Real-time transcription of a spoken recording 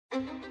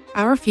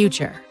Our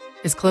future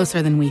is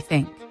closer than we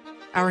think.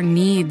 Our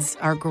needs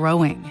are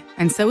growing,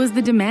 and so is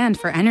the demand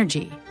for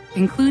energy,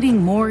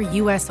 including more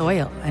U.S.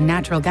 oil and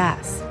natural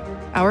gas.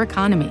 Our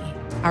economy,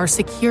 our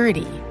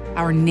security,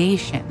 our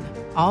nation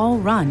all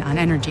run on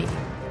energy.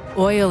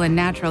 Oil and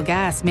natural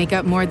gas make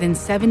up more than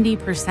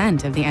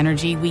 70% of the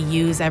energy we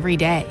use every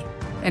day.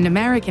 And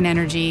American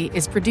energy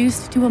is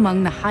produced to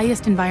among the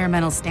highest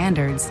environmental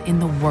standards in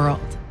the world.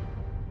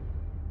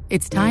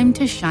 It's time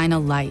to shine a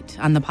light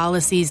on the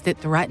policies that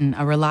threaten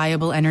a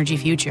reliable energy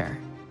future.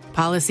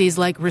 Policies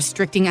like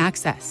restricting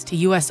access to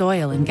U.S.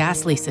 oil and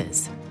gas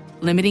leases,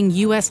 limiting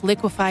U.S.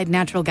 liquefied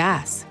natural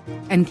gas,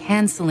 and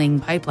canceling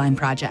pipeline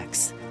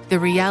projects. The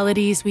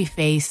realities we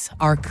face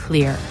are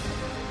clear.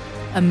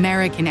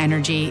 American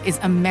energy is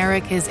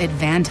America's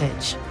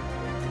advantage.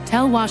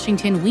 Tell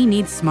Washington we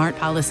need smart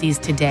policies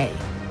today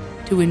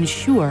to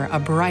ensure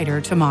a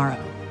brighter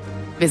tomorrow.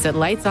 Visit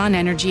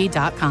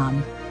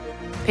lightsonenergy.com.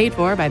 Paid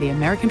for by the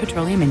American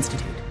Petroleum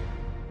Institute.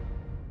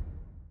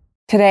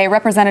 Today,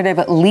 Representative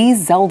Lee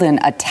Zeldin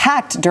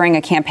attacked during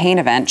a campaign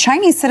event.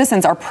 Chinese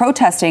citizens are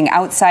protesting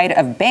outside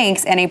of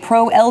banks, and a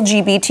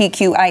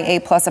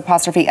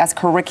pro-LGBTQIA+S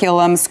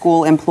curriculum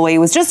school employee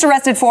was just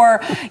arrested for,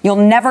 you'll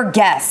never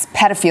guess,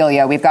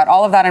 pedophilia. We've got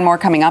all of that and more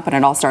coming up, and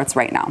it all starts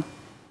right now.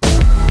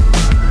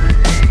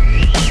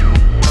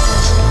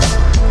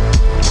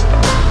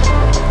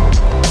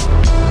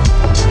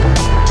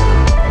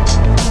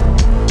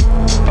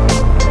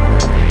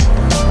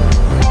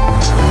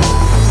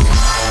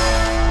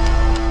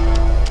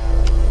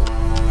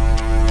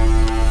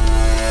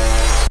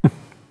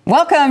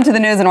 Welcome to the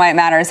News and Why It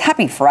Matters.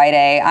 Happy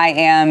Friday. I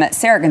am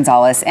Sarah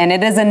Gonzalez, and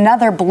it is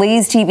another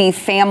Blaze TV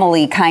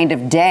family kind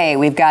of day.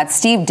 We've got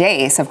Steve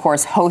Deace, of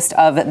course, host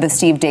of the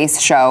Steve Deace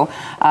Show,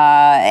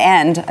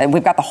 and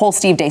we've got the whole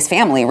Steve Deace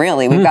family,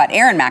 really. We've got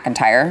Aaron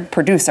McIntyre,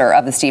 producer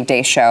of the Steve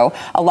Deace Show,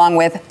 along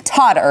with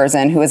Todd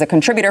Erzin, who is a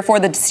contributor for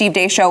the Steve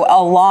Deace Show,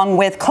 along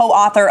with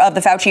co-author of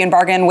The Faucian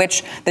Bargain,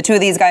 which the two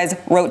of these guys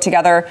wrote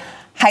together.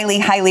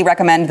 Highly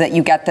recommend that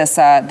you get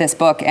this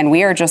book, and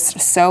we are just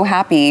so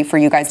happy for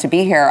you guys to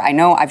be here. I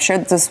know I've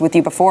shared this with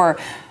you before,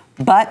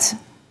 but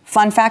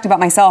fun fact about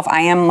myself,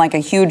 I am like a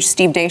huge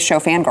Steve Deace Show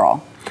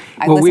fangirl.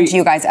 I listen to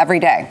you guys every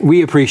day.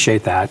 We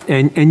appreciate that,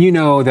 and you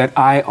know that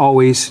I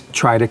always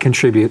try to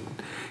contribute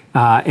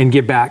and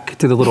give back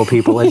to the little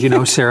people, as you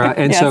know, Sarah.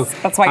 And yes, so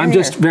that's why I'm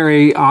just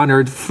very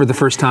honored for the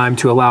first time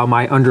to allow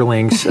my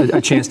underlings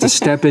a chance to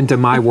step into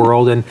my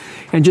world and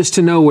just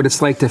to know what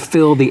it's like to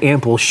fill the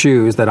ample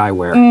shoes that I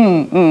wear.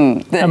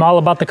 I'm all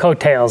about the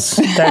coattails.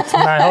 That's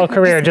my whole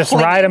career. Just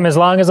ride them as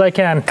long as I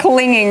can.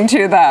 Clinging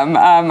to them.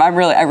 I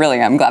really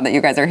am glad that you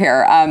guys are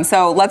here.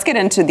 So let's get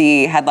into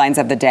the headlines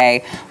of the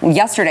day.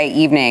 Yesterday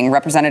evening,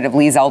 Representative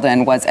Lee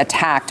Zeldin was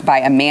attacked by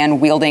a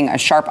man wielding a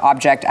sharp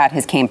object at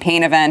his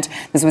campaign event.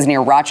 This was near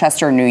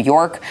Rochester, New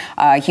York.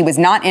 He was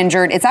not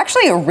injured. It's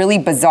actually a really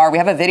bizarre, we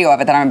have a video of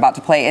it that I'm about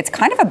to play. It's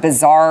kind of a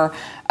bizarre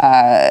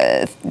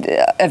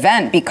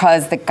event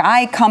because the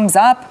guy comes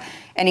up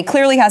and he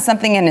clearly has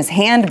something in his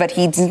hand, but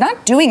he's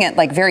not doing it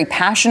like very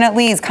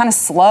passionately. He's kind of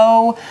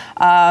slow.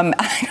 I'm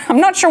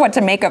not sure what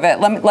to make of it.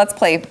 Let's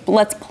play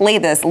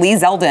this. Lee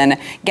Zeldin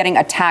getting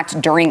attacked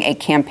during a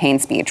campaign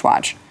speech.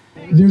 Watch.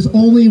 There's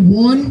only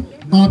one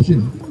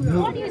option.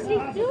 What is he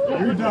doing?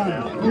 You're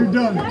done. You're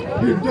done.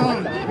 You're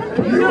done.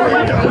 You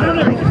are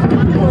done.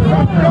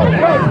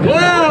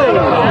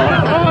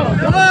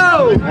 Whoa!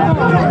 Whoa!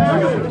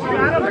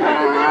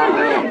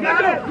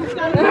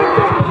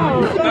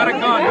 Got a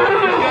gun.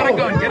 Got a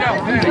gun. Get out.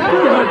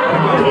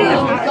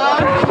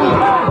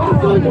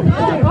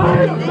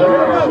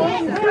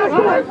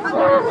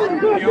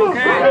 You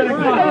okay?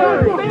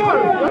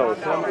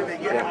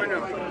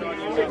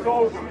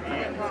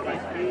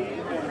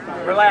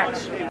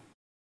 Relax.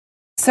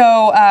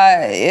 So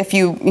if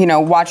you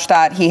watch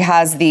that, he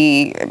has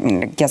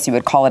I guess you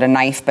would call it a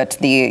knife, but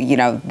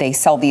they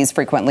sell these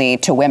frequently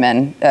to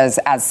women as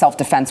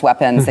self-defense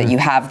weapons, that you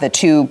have the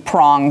two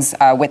prongs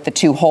with the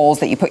two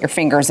holes that you put your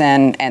fingers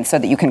in, and so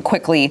that you can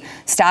quickly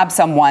stab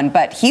someone.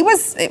 But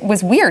it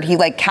was weird. He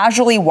like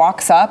casually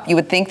walks up. You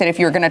would think that if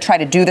you're going to try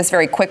to do this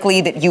very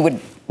quickly that you would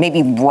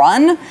maybe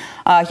run.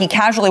 He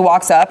casually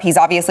walks up. He's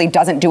obviously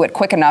doesn't do it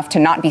quick enough to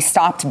not be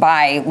stopped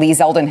by Lee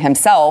Zeldin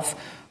himself,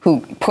 who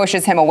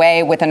pushes him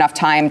away with enough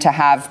time to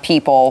have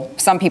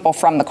some people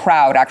from the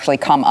crowd actually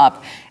come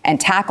up and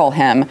tackle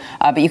him.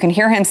 But you can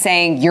hear him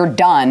saying, you're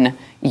done,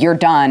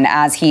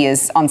 as he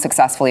is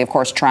unsuccessfully, of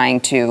course, trying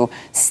to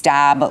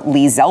stab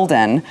Lee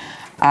Zeldin.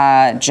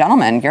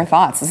 Gentlemen, your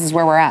thoughts. This is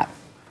where we're at.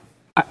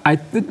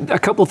 A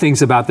couple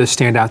things about this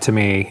stand out to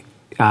me.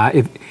 About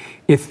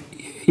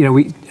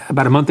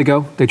a month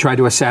ago, they tried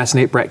to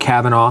assassinate Brett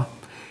Kavanaugh.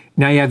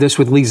 Now you have this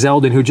with Lee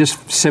Zeldin, who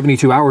just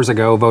 72 hours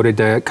ago voted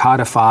to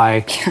codify,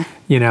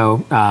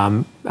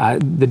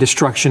 the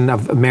destruction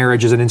of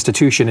marriage as an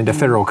institution into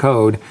federal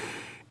code.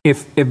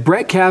 If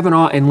Brett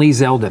Kavanaugh and Lee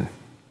Zeldin,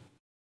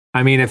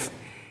 I mean, if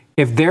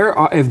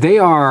they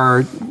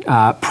are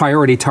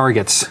priority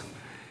targets,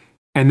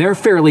 and they're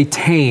fairly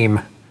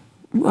tame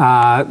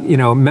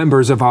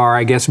members of our,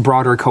 I guess,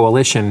 broader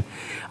coalition.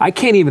 I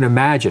can't even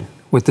imagine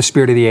what the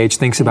spirit of the age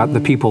thinks about the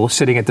people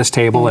sitting at this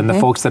table and the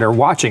folks that are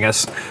watching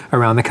us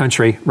around the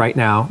country right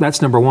now.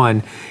 That's number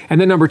one. And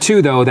then number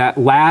two, though, that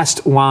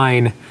last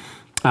line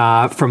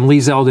from Lee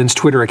Zeldin's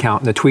Twitter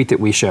account, the tweet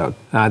that we showed,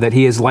 that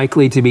he is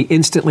likely to be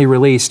instantly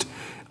released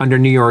under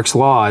New York's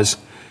laws.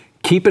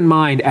 Keep in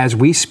mind, as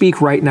we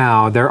speak right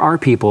now, there are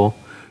people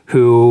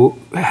who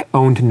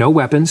owned no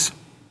weapons,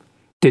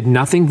 did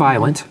nothing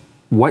violent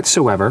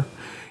whatsoever.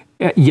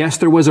 Yes,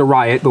 there was a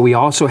riot, but we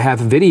also have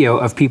video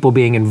of people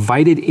being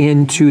invited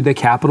into the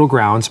Capitol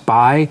grounds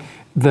by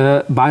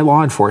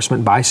law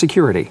enforcement, by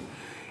security.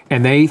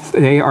 And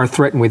they are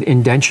threatened with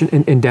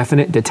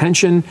indefinite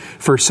detention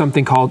for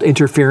something called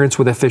interference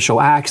with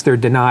official acts. They're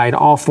denied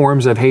all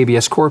forms of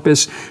habeas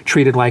corpus,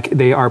 treated like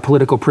they are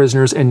political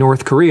prisoners in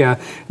North Korea.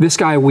 This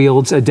guy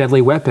wields a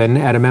deadly weapon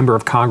at a member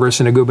of Congress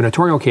and a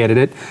gubernatorial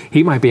candidate.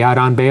 He might be out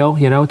on bail,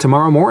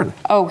 tomorrow morning.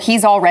 Oh,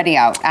 he's already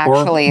out,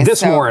 actually. Or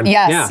this morning.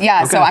 Yes,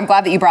 yeah. Okay. So I'm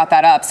glad that you brought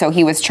that up. So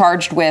he was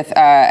charged with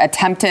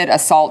attempted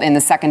assault in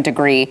the second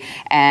degree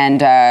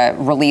and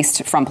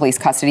released from police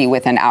custody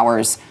within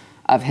hours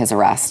of his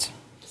arrest.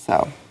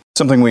 So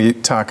something we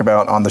talk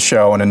about on the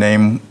show, and a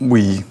name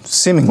we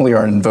seemingly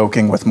are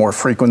invoking with more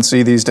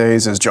frequency these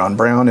days, is John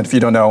Brown. And if you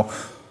don't know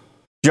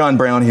John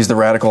Brown, he's the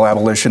radical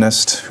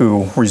abolitionist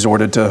who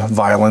resorted to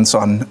violence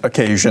on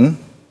occasion.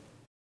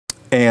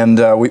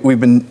 And we've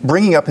been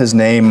bringing up his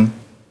name,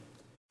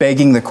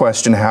 begging the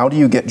question, how do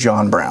you get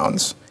John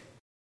Browns?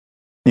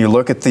 You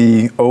look at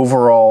the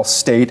overall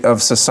state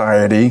of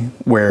society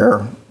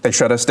where they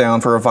shut us down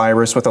for a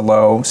virus with a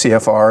low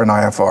CFR and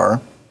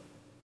IFR.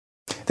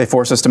 They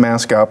force us to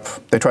mask up.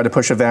 They try to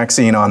push a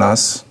vaccine on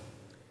us.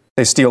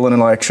 They steal an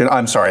election.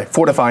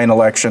 Fortify an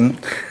election.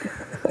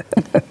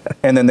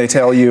 And then they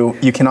tell you,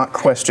 you cannot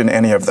question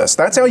any of this.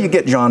 That's how you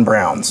get John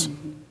Browns.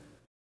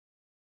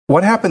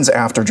 What happens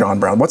after John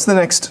Brown? What's the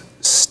next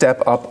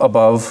step up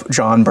above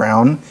John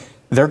Brown?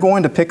 They're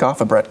going to pick off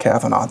a Brett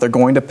Kavanaugh. They're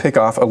going to pick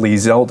off a Lee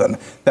Zeldin.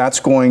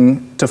 That's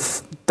going to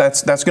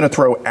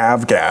throw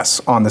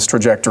avgas on this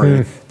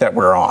trajectory that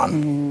we're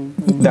on.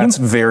 That's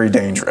very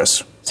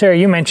dangerous. Sarah,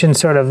 you mentioned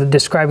sort of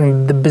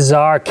describing the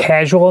bizarre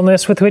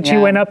casualness with which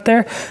you went up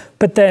there,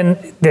 but then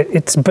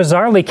it's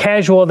bizarrely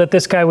casual that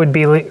this guy would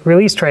be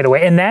released right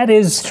away. And that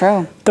is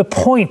the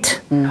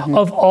point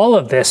of all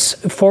of this,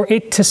 for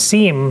it to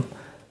seem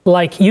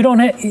like you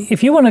don't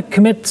if you want to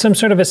commit some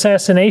sort of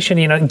assassination,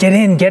 get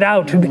in, get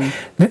out.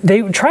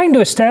 They were trying to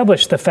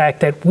establish the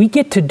fact that we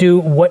get to do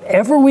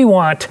whatever we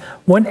want,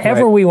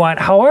 whenever we want,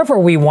 however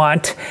we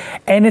want,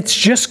 and it's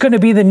just going to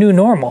be the new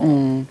normal.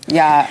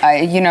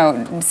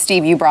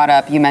 Steve,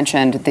 you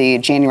mentioned the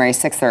January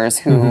 6ers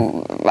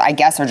who I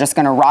guess are just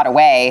going to rot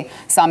away,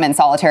 some in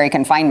solitary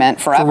confinement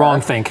forever. For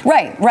wrong think.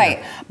 Right.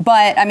 Yeah.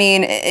 But I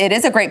mean, it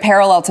is a great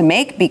parallel to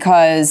make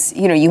because,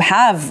 you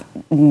have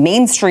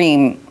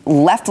mainstream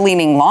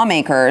left-leaning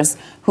lawmakers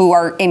who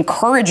are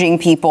encouraging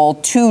people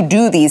to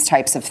do these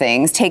types of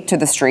things, take to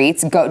the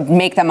streets, go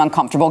make them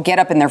uncomfortable, get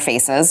up in their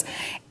faces,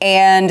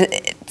 and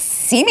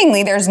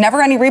seemingly there's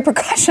never any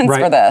repercussions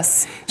for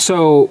this.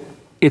 So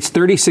it's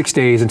 36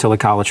 days until the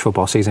college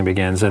football season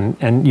begins,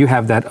 and you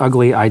have that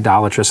ugly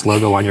idolatrous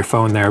logo on your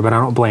phone there, but I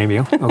don't blame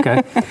you,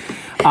 okay?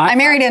 I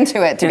married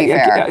into it, to be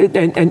fair.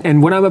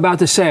 And what I'm about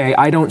to say,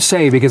 I don't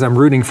say because I'm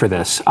rooting for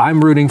this.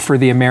 I'm rooting for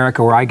the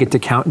America where I get to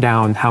count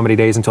down how many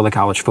days until the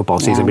college football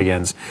season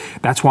begins.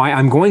 That's why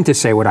I'm going to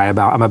say what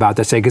I'm about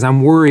to say, because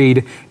I'm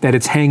worried that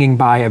it's hanging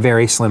by a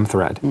very slim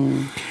thread.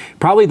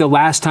 Probably the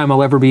last time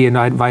I'll ever be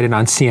invited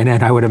on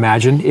CNN, I would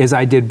imagine, is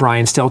I did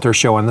Brian Stelter's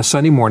show on the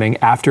Sunday morning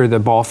after the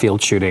ball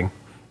field shooting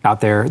out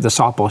there, the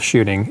softball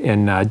shooting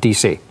in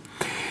D.C.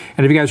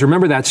 And if you guys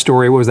remember that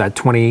story, what was that,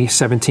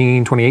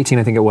 2017, 2018,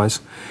 I think it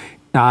was.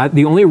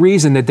 The only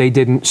reason that they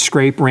didn't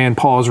scrape Rand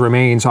Paul's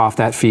remains off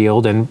that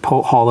field and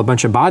haul a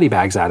bunch of body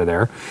bags out of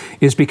there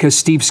is because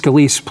Steve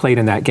Scalise played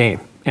in that game.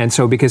 And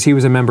so because he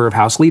was a member of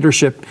House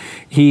leadership,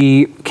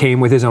 he came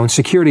with his own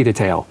security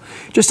detail.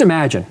 Just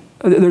imagine,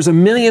 there's a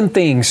million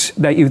things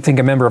that you think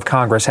a member of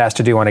Congress has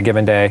to do on a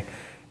given day,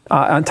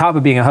 on top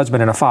of being a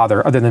husband and a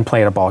father, other than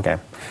play at a ball game.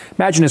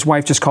 Imagine his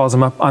wife just calls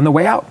him up on the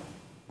way out,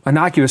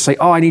 innocuously,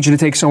 I need you to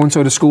take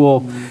so-and-so to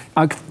school.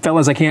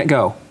 Fellas, I can't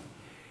go.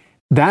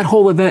 That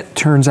whole event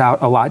turns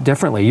out a lot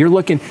differently. You're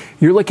looking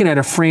at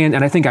a Fran,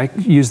 and I think I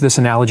used this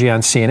analogy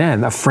on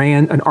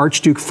CNN, an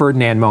Archduke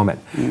Ferdinand moment.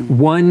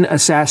 One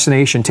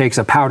assassination takes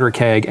a powder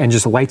keg and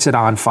just lights it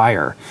on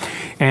fire.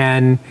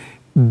 And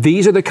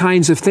these are the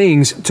kinds of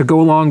things to go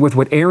along with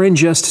what Aaron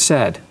just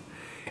said.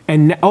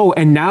 And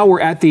now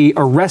we're at the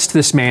arrest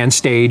this man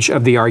stage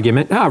of the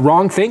argument.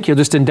 Wrong think, you're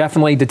just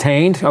indefinitely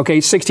detained. Okay,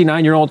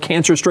 69-year-old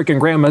cancer-stricken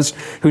grandmas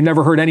who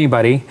never hurt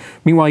anybody.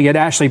 Meanwhile, you had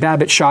Ashley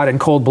Babbitt shot in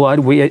cold blood,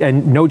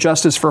 and no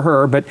justice for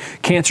her, but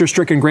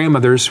cancer-stricken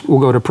grandmothers will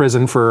go to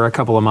prison for a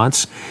couple of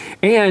months.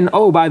 And,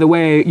 by the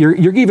way, you're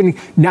going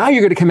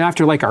to come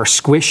after like our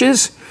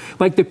squishes,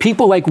 like the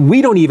people like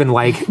we don't even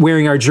like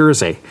wearing our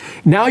jersey.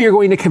 Now you're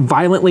going to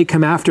violently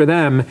come after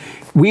them.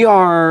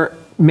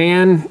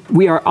 man,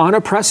 we are on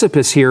a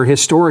precipice here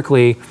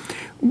historically,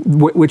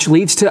 which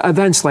leads to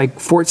events like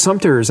Fort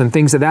Sumter's and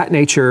things of that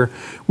nature,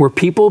 where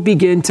people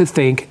begin to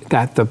think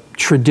that the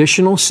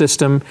traditional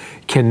system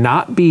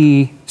cannot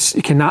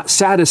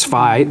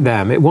satisfy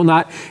them. It will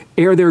not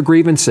air their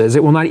grievances.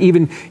 It will not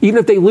even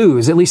if they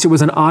lose, at least it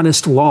was an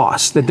honest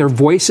loss, that their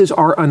voices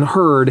are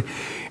unheard.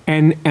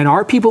 And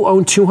our people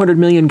own 200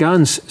 million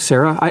guns,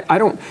 Sarah. I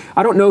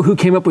don't know who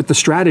came up with the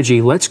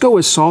strategy. Let's go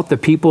assault the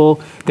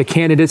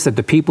candidates that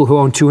the people who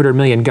own 200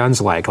 million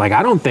guns like. Like,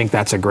 I don't think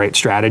that's a great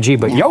strategy,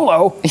 but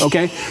YOLO,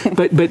 okay?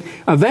 but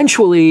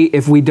eventually,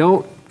 if we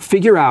don't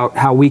figure out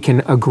how we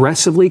can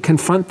aggressively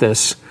confront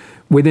this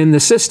within the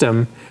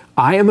system,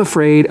 I am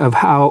afraid of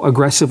how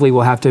aggressively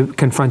we'll have to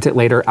confront it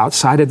later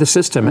outside of the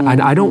system. And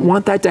I don't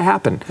want that to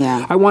happen.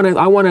 Yeah. I want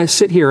to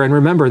sit here and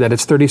remember that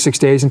it's 36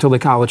 days until the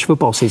college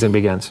football season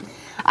begins.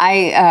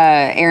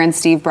 Aaron,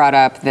 Steve brought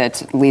up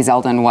that Lee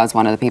Zeldin was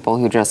one of the people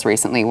who just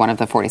recently, one of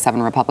the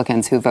 47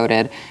 Republicans who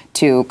voted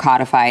to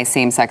codify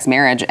same-sex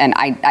marriage. And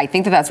I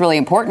think that that's really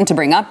important to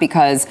bring up,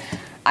 because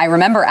I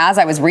remember as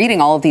I was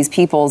reading all of these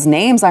people's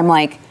names, I'm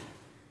like,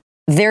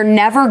 they're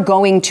never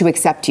going to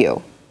accept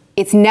you.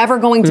 It's never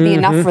going to be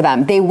enough for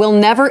them. They will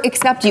never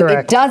accept you.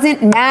 Correct. It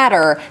doesn't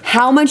matter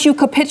how much you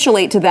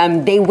capitulate to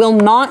them. They will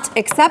not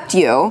accept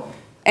you.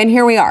 And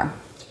here we are.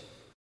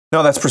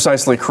 No, that's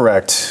precisely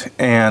correct.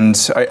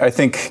 And I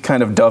think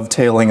kind of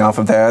dovetailing off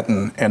of that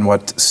and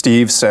what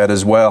Steve said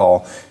as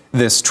well,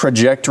 this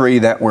trajectory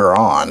that we're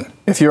on.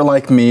 If you're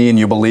like me and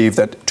you believe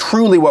that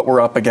truly what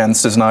we're up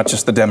against is not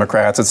just the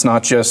Democrats, it's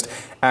not just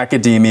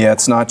academia,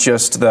 it's not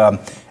just the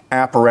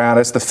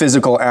apparatus, the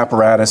physical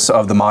apparatus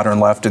of the modern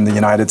left in the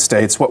United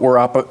States. What we're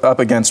up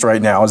against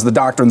right now is the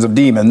doctrines of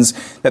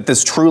demons, that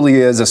this truly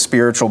is a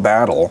spiritual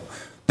battle.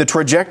 The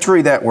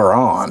trajectory that we're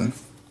on,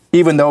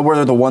 even though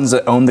we're the ones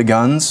that own the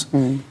guns,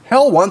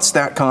 hell wants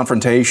that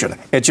confrontation.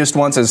 It just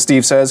wants, as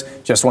Steve says,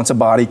 just wants a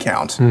body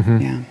count.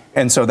 Yeah.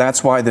 And so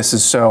that's why this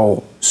is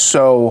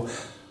so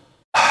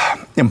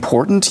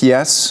important,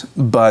 yes,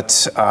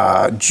 but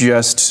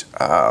just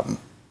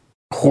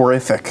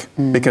horrific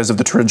because of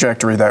the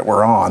trajectory that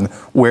we're on,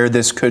 where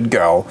this could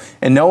go,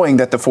 and knowing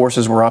that the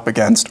forces we're up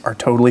against are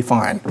totally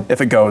fine if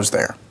it goes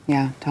there.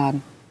 Yeah, Todd.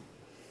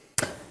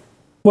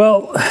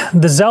 Well,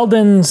 the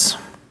Zeldins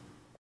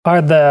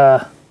are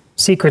the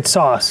secret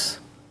sauce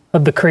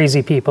of the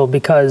crazy people,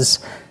 because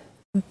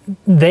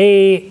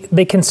they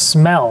can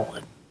smell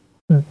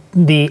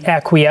the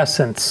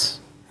acquiescence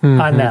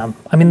on them.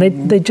 I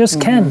mean, they just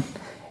can.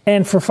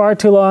 And for far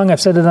too long,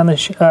 I've said it on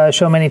the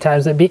show many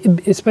times, that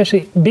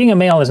especially being a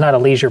male is not a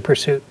leisure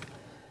pursuit.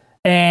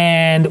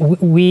 And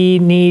we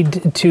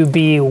need to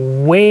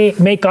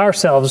make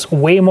ourselves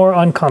way more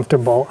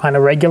uncomfortable on a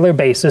regular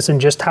basis in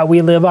just how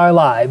we live our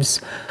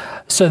lives,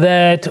 so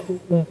that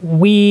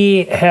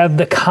we have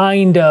the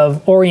kind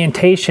of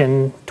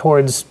orientation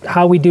towards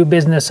how we do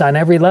business on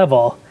every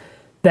level,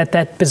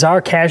 that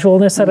bizarre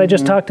casualness that I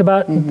just talked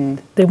about,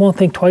 they won't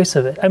think twice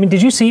of it. I mean,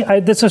 did you see,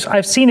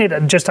 I've seen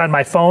it just on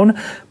my phone,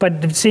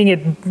 but seeing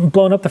it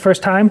blown up the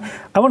first time,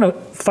 I want to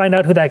find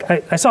out who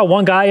I saw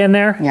one guy in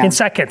there in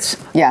seconds.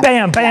 Yeah.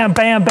 Bam, bam,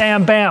 bam,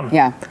 bam, bam.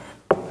 Yeah.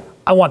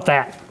 I want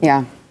that.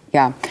 Yeah.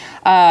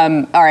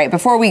 All right,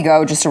 before we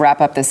go, just to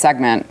wrap up this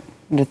segment,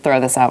 to throw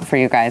this out for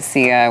you guys,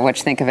 see what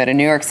you think of it. A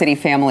New York City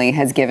family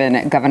has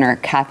given Governor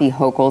Kathy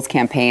Hochul's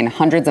campaign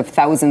hundreds of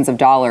thousands of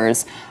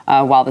dollars,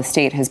 while the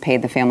state has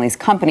paid the family's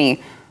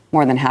company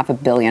more than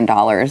 $500 million.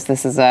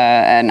 This is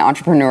an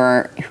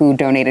entrepreneur who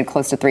donated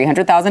close to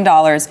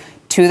 $300,000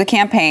 to the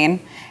campaign,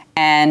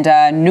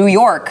 and New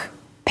York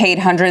paid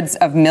hundreds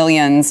of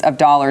millions of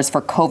dollars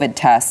for COVID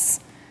tests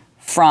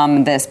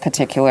from this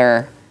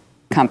particular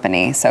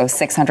company. So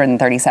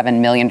 $637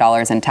 million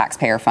in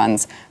taxpayer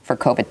funds for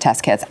COVID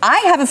test kits. I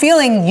have a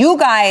feeling you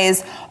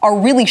guys are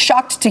really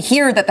shocked to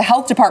hear that the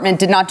health department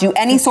did not do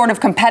any sort of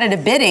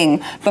competitive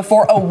bidding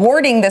before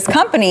awarding this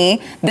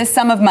company this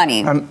sum of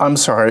money. I'm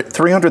sorry,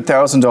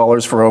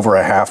 $300,000 for over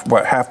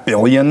 $500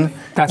 million?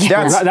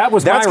 That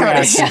was my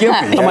reaction.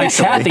 Skimpy, I'm like,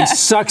 Kathy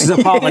sucks as a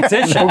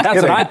politician.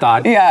 That's what I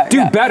thought.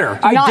 Do better.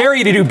 I dare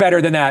you to do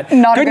better than that.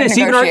 Goodness,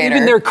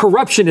 even their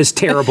corruption is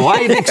terrible.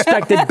 I had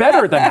expected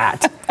better than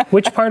that.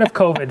 Which part of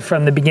COVID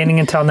from the beginning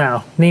until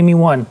now, name me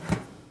one,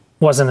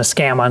 wasn't a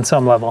scam on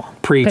some level?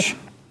 Preach.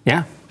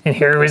 Yeah. And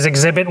here is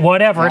exhibit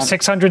whatever,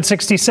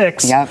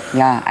 666. Yep,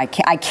 yeah. I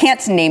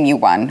can't name you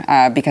one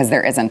because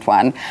there isn't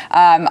one.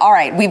 All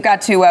right, we've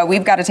got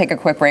to take a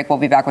quick break. We'll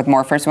be back with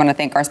more. First, we want to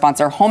thank our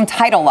sponsor, Home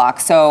Title Lock.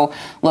 So,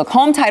 look,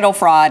 home title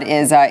fraud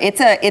is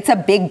it's a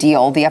big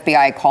deal. The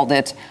FBI called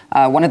it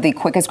one of the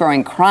quickest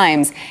growing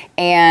crimes,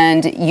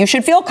 and you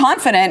should feel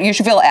confident. You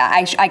should feel.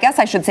 I guess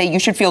I should say you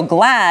should feel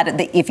glad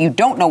that if you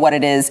don't know what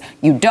it is,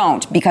 you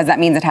don't, because that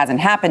means it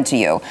hasn't happened to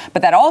you.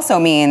 But that also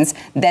means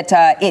that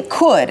it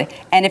could.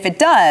 And if it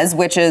does,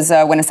 which is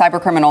when a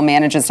cybercriminal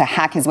manages to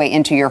hack his way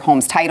into your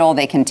home's title,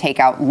 they can take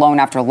out loan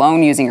after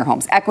loan using your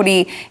home's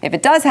equity. If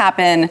it does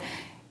happen,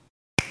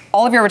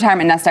 all of your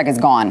retirement nest egg is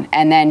gone,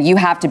 and then you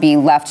have to be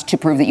left to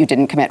prove that you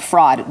didn't commit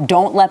fraud.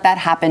 Don't let that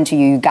happen to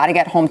you. You got to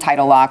get Home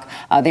Title Lock.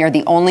 They are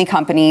the only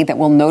company that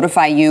will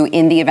notify you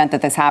in the event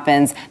that this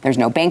happens. There's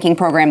no banking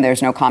program.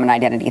 There's no common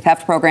identity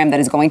theft program that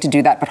is going to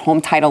do that, but Home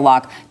Title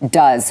Lock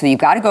does. So you've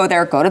got to go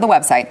there, go to the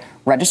website,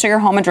 register your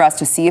home address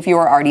to see if you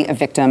are already a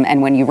victim.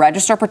 And when you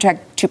register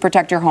to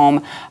protect your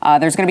home,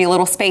 there's going to be a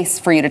little space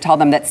for you to tell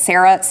them that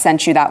Sarah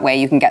sent you that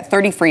way. You can get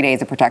 30 free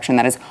days of protection.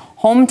 That is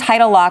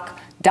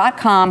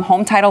HometitleLock.com,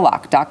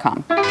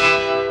 HometitleLock.com.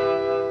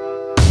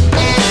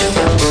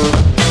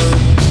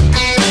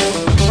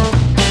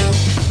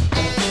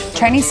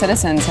 Chinese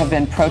citizens have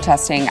been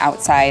protesting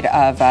outside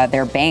of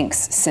their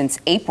banks since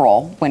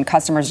April, when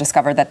customers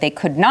discovered that they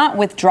could not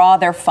withdraw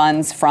their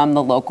funds from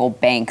the local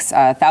banks.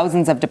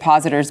 Thousands of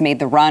depositors made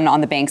the run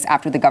on the banks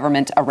after the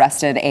government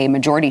arrested a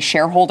majority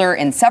shareholder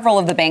in several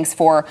of the banks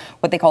for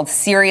what they called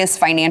serious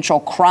financial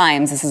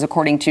crimes. This is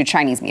according to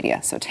Chinese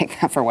media, so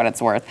take that for what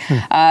it's worth.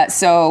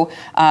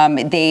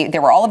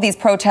 There were all of these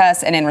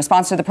protests, and in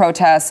response to the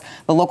protests,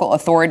 the local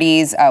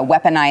authorities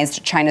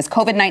weaponized China's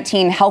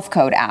COVID-19 health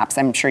code apps.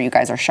 I'm sure you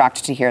guys are shocked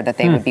to hear that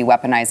they would be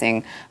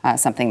weaponizing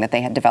something that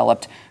they had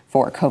developed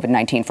for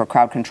COVID-19 for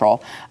crowd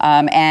control.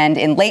 And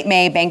in late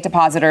May, bank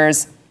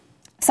depositors,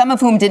 some of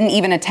whom didn't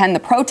even attend the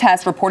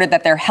protest, reported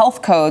that their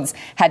health codes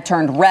had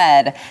turned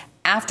red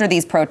after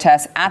these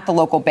protests at the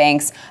local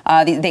banks.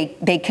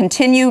 They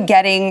continue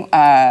getting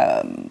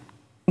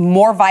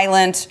more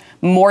violent,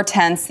 more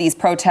tense, these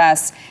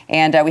protests.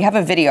 And we have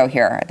a video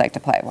here I'd like to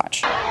play.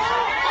 Watch.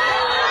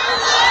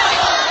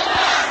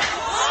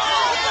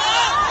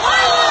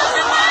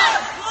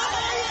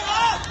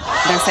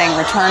 They're saying,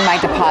 return my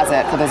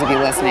deposit, for those of you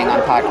listening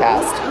on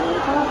podcast.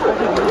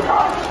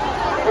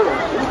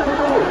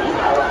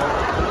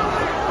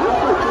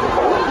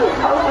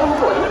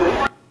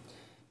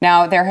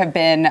 Now, there have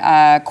been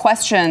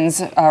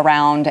questions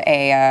around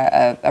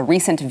a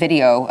recent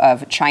video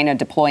of China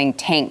deploying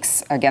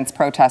tanks against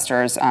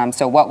protesters.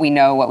 So what we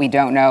know, what we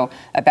don't know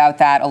about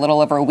that. A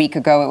little over a week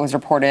ago, it was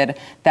reported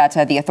that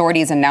the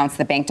authorities announced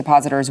the bank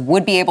depositors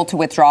would be able to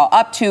withdraw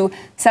up to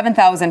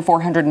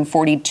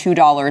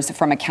 $7,442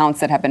 from accounts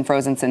that have been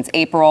frozen since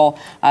April.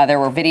 There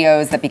were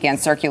videos that began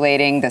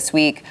circulating this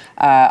week,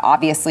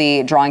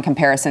 obviously drawing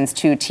comparisons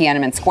to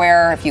Tiananmen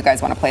Square. If you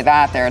guys want to play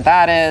that, there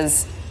that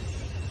is.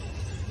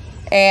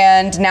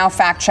 And now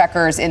fact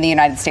checkers in the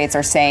United States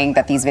are saying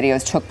that these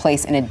videos took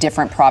place in a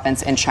different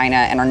province in China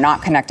and are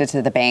not connected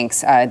to the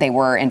banks. They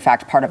were, in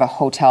fact, part of a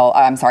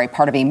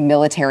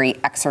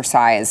military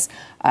exercise,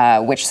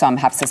 which some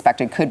have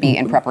suspected could be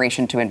in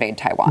preparation to invade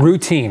Taiwan.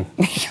 Routine.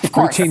 Of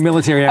course. Routine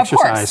military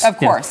exercise. Of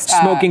course.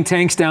 Yeah. Smoking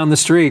tanks down the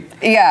street.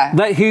 Yeah.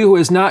 Let he who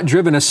has not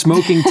driven a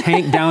smoking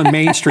tank down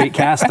Main Street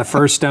cast the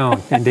first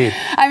stone. Indeed.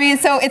 I mean,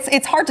 so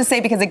it's hard to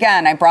say because,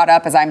 again, I brought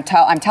up as I'm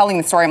telling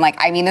the story, I'm like,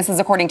 I mean, this is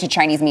according to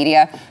Chinese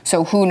media,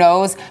 so who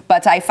knows?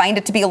 But I find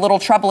it to be a little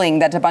troubling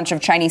that a bunch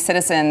of Chinese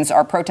citizens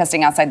are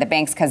protesting outside the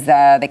banks because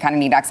they kind of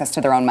need access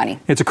to their own money.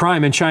 It's a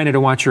crime in China to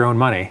want your own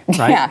money,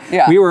 right?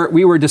 Yeah.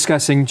 We were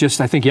discussing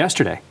just, I think,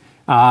 yesterday.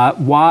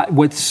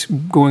 What's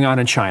going on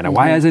in China?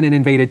 Why hasn't it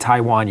invaded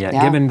Taiwan yet?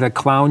 Yeah. Given the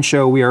clown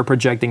show we are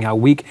projecting, how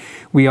weak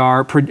we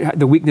are,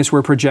 the weakness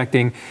we're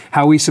projecting,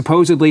 how we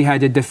supposedly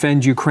had to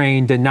defend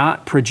Ukraine to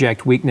not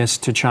project weakness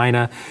to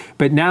China.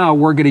 But now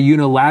we're going to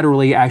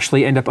unilaterally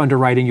actually end up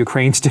underwriting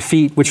Ukraine's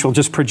defeat, which will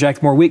just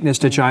project more weakness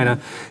to China.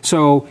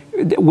 So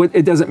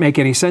it doesn't make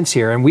any sense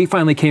here. And we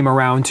finally came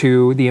around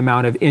to the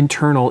amount of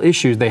internal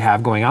issues they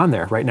have going on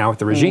there right now with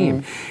the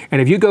regime.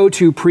 And if you go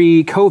to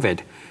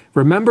pre-COVID,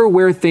 remember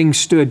where things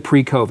stood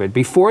pre-COVID,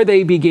 before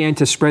they began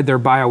to spread their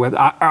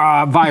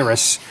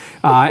virus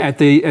at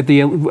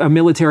the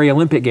military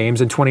Olympic Games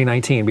in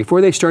 2019.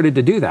 Before they started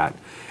to do that,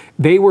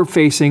 they were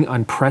facing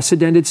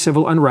unprecedented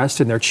civil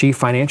unrest in their chief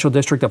financial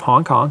district of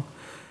Hong Kong.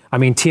 I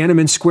mean,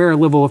 Tiananmen Square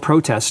level of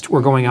protest were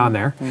going on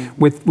there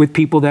with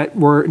people that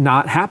were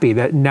not happy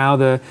that now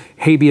the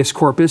habeas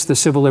corpus, the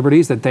civil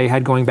liberties that they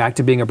had going back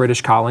to being a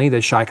British colony, the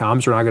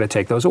Shaicoms were not going to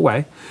take those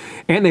away.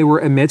 And they were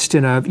amidst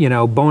in a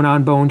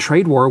bone-on-bone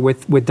trade war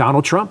with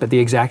Donald Trump at the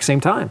exact same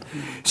time.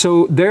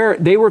 So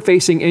they were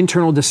facing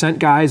internal dissent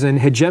guys and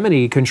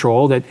hegemony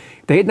control that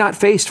they had not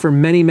faced for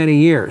many, many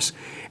years.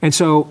 And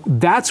so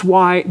that's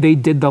why they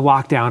did the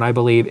lockdown, I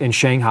believe, in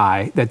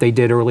Shanghai that they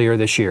did earlier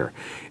this year.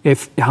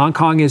 If Hong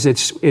Kong is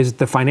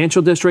the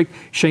financial district,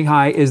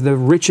 Shanghai is the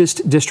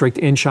richest district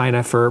in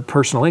China for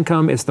personal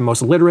income. It's the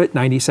most literate,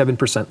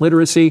 97%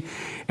 literacy.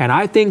 And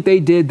I think they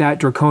did that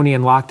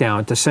draconian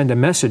lockdown to send a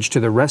message to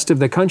the rest of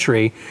the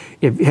country.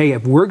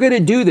 If we're going to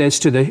do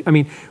this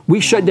we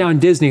shut down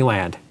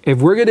Disneyland if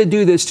we're going to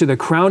do this to the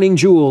crowning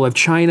jewel of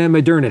China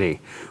modernity,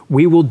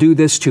 we will do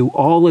this to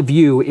all of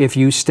you if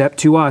you step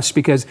to us,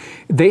 because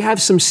they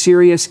have some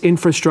serious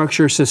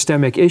infrastructure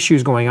systemic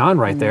issues going on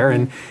right there,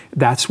 and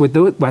that's what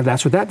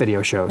that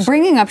video shows.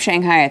 Bringing up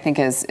Shanghai, I think,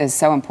 is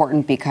so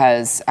important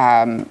because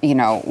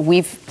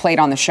we've played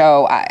on the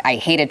show. I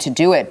hated to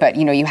do it, but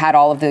you had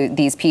all of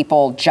these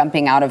people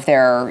jumping out of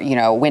their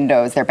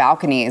windows, their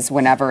balconies,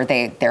 whenever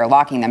they're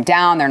locking them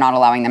down. They're not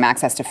allowing them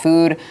access to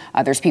food.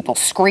 There's people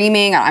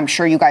screaming. I'm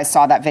sure you guys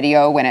saw that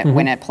video when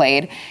it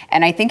played,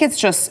 and I think it's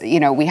just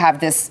we have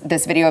this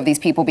video of these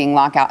people being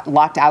locked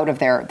out of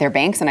their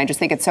banks, and I just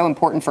think it's so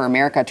important for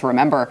America to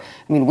remember.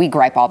 I mean, we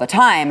gripe all the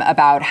time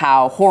about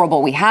how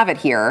horrible we have it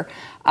here,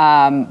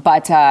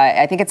 but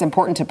I think it's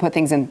important to put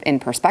things in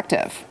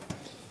perspective.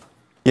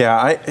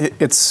 Yeah,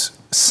 it's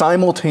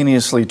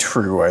simultaneously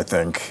true, I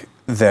think,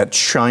 that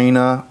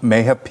China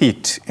may have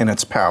peaked in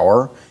its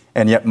power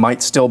and yet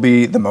might still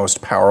be the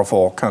most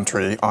powerful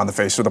country on the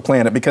face of the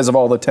planet because of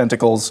all the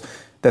tentacles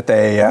that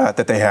they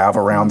have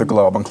around the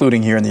globe,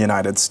 including here in the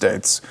United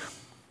States.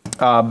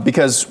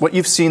 Because what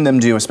you've seen them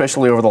do,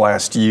 especially over the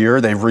last year,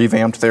 they've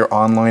revamped their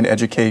online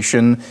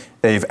education,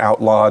 they've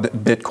outlawed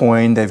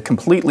Bitcoin, they've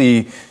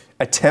completely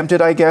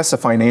attempted, I guess, a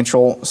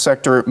financial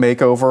sector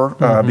makeover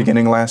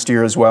beginning last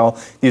year as well.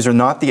 These are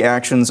not the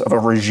actions of a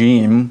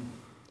regime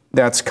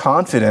that's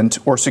confident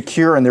or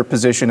secure in their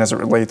position as it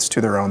relates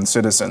to their own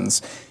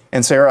citizens.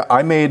 And Sarah,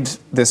 I made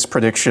this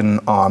prediction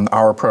on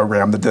our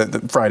program,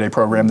 the Friday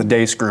program, the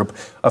DACE group,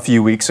 a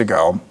few weeks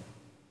ago,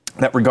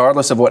 that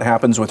regardless of what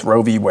happens with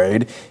Roe v.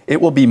 Wade,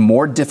 it will be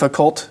more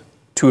difficult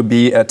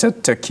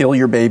to kill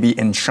your baby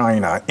in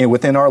China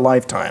within our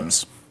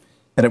lifetimes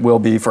than it will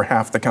be for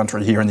half the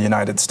country here in the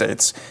United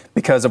States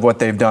because of what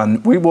they've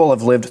done. We will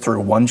have lived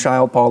through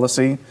one-child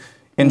policy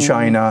in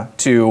China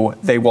to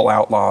they will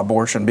outlaw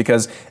abortion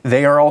because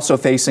they are also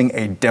facing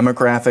a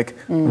demographic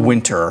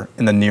winter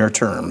in the near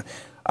term.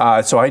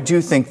 So I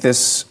do think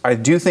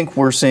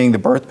we're seeing the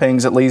birth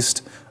pangs, at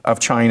least, of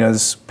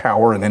China's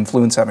power and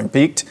influence having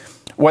peaked.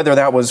 Whether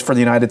that was for the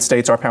United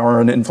States, our power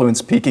and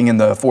influence peaking in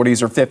the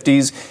 40s or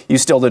 50s, you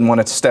still didn't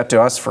want to step to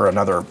us for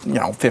another,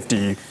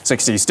 50,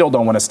 60. Still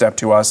don't want to step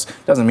to us.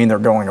 Doesn't mean they're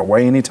going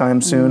away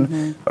anytime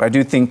soon. But I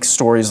do think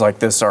stories like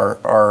this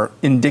are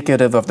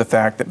indicative of the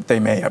fact that they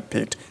may have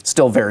peaked.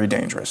 Still very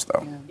dangerous,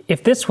 though.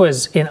 If this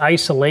was in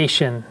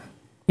isolation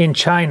in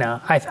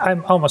China,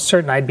 I'm almost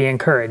certain I'd be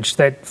encouraged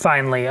that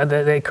finally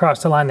they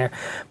crossed the line there.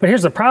 But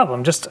here's the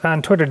problem. Just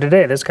on Twitter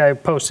today, this guy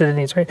posted, and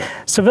he's right.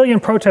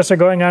 Civilian protests are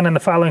going on in the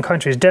following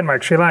countries: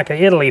 Denmark, Sri Lanka,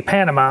 Italy,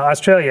 Panama,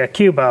 Australia,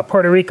 Cuba,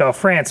 Puerto Rico,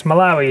 France,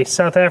 Malawi,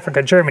 South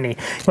Africa, Germany.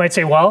 You might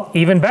say, well,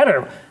 even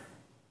better.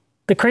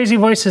 The crazy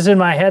voices in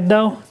my head,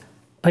 though,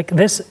 like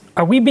this,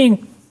 are we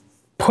being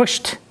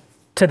pushed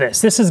to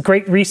this? This is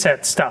Great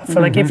Reset stuff.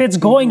 Like, if it's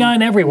going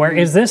on everywhere,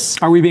 is this...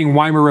 Are we being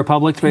Weimar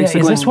Republic,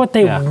 basically? Is this what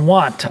they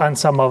want on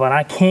some of it?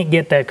 I can't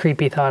get that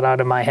creepy thought out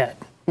of my head.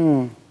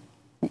 What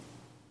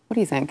do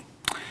you think?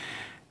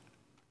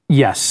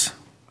 Yes.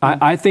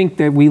 I think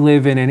that we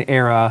live in an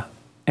era,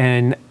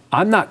 and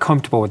I'm not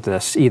comfortable with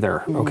this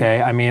either, okay?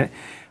 I mean,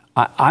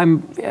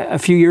 I'm a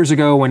few years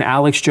ago when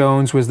Alex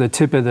Jones was the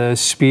tip of the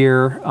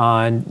spear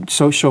on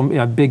social,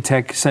 big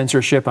tech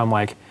censorship, I'm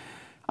like,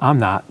 I'm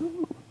not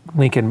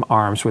linking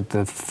arms with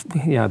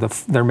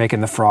they're making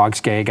the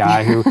frogs gay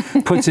guy who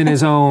puts in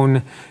his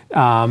own,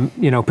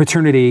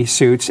 paternity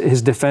suits,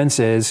 his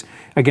defenses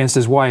against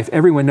his wife.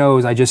 Everyone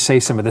knows I just say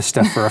some of this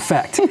stuff for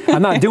effect.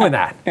 I'm not doing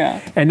that.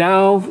 And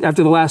now,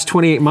 after the last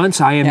 28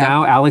 months, I am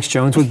now Alex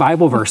Jones with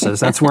Bible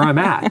verses. That's where I'm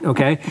at,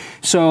 okay?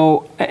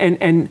 So,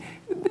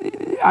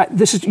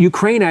 this is,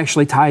 Ukraine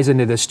actually ties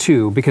into this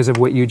too because of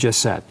what you just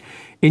said.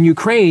 In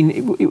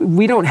Ukraine,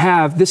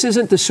 this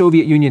isn't the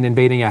Soviet Union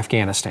invading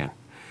Afghanistan.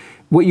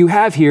 What you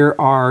have here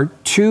are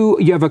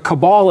you have a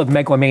cabal of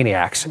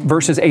megalomaniacs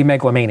versus a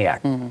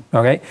megalomaniac,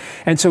 okay?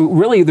 And so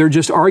really they're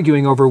just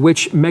arguing over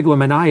which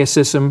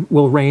megalomaniacism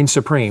will reign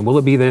supreme. Will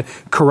it be the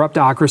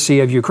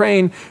corruptocracy of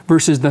Ukraine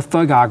versus the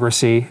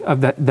thugocracy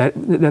of that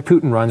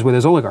Putin runs with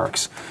his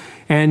oligarchs?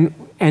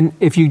 And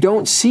if you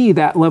don't see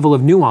that level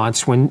of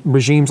nuance when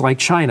regimes like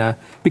China,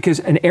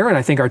 and Aaron,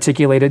 I think,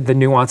 articulated the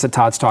nuance that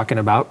Todd's talking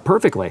about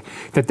perfectly,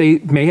 that they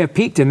may have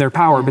peaked in their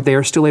power, but they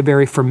are still a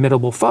very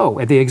formidable foe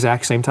at the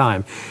exact same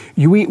time.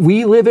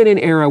 We live in an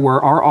era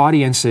where our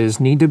audiences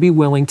need to be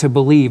willing to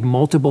believe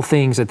multiple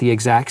things at the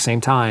exact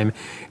same time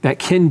that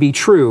can be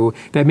true,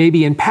 that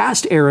maybe in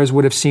past eras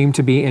would have seemed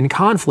to be in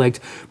conflict,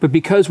 but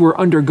because we're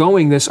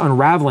undergoing this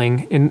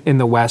unraveling in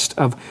the West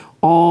of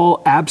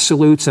all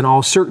absolutes and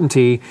all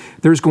certainty,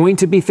 there's going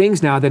to be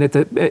things now that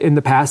in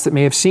the past that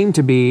may have seemed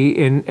to be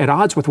at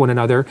odds with one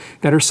another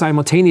that are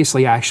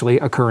simultaneously actually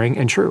occurring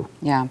and true.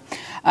 Yeah.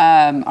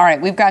 All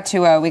right, we got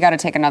to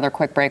take another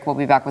quick break. We'll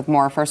be back with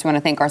more. First, we want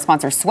to thank our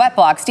sponsor,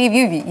 Sweatblock. Steve,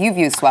 you've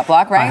used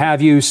Sweatblock, right? I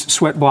have used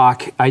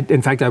Sweatblock.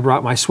 In fact, I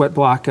brought my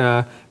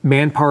Sweatblock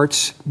Man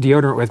Parts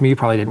deodorant with me. You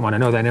probably didn't want to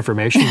know that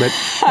information, but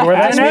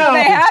ask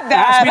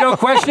me no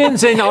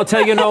questions and I'll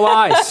tell you no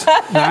lies.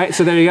 All right,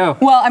 so there you go.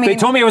 Well, I mean, they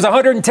told me it was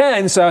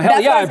 110, so hell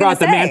yeah, I brought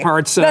the Man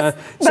Parts, the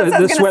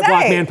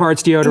Sweatblock Man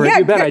Parts deodorant. Yeah,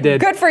 you bet I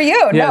did. Good for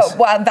you. Yes. No,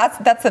 well,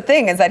 that's the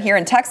thing is that here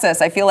in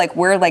Texas, I feel like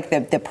we're like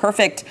the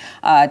perfect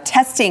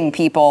testing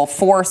people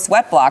for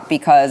Sweatblock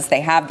because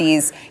they have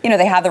these,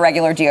 they have the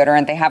regular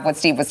deodorant, they have what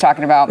Steve was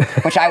talking about,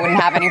 which I wouldn't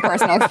have any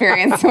personal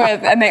experience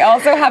with, and they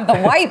also have the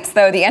wipes,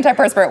 though, the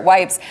antiperspirant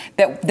wipes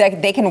that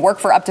they can work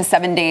for up to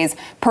 7 days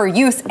per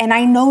use. And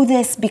I know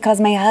this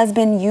because my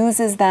husband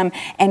uses them,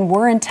 and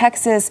we're in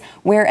Texas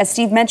where, as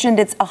Steve mentioned,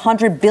 it's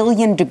 100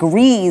 billion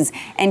degrees,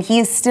 and he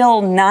is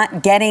still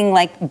not getting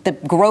like the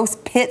gross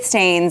pit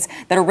stains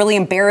that are really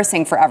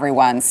embarrassing for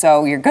everyone.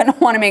 So you're going to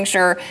want to make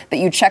sure that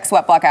you check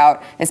Sweatblock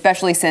out,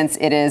 especially since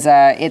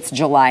it's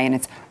July and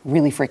it's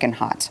really freaking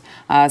hot.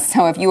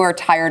 So if you are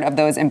tired of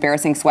those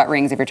embarrassing sweat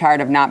rings, if you're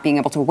tired of not being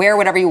able to wear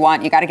whatever you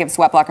want, you got to give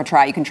Sweatblock a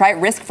try. You can try it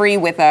risk-free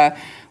with the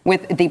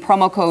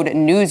promo code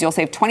NEWS. You'll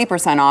save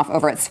 20% off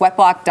over at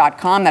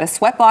sweatblock.com. That is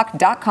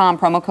sweatblock.com,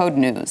 promo code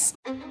NEWS.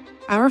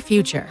 Our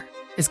future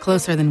is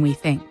closer than we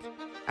think.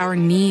 Our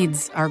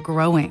needs are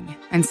growing,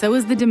 and so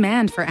is the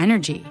demand for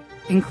energy,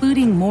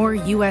 including more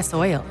U.S.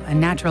 oil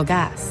and natural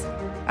gas.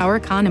 Our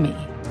economy,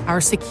 our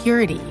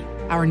security,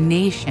 our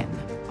nation,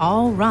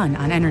 all run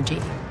on energy.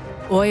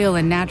 Oil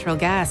and natural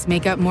gas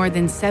make up more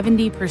than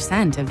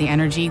 70% of the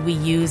energy we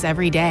use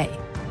every day.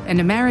 And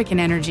American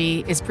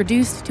energy is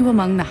produced to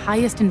among the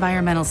highest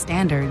environmental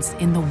standards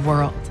in the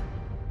world.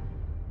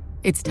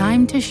 It's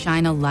time to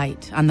shine a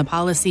light on the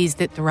policies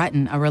that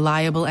threaten a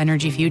reliable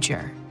energy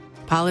future.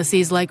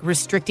 Policies like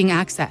restricting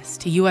access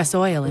to U.S.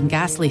 oil and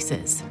gas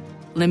leases,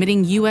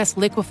 limiting U.S.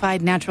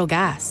 liquefied natural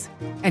gas,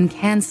 and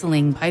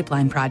canceling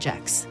pipeline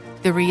projects.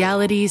 The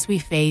realities we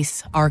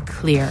face are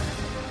clear.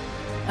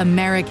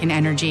 American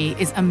energy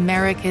is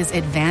America's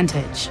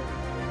advantage.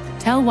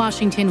 Tell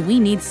Washington we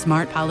need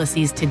smart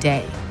policies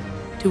today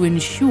to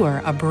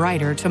ensure a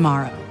brighter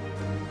tomorrow.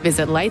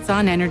 Visit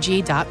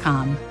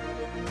lightsonenergy.com.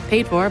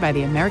 Paid for by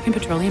the American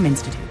Petroleum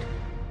Institute.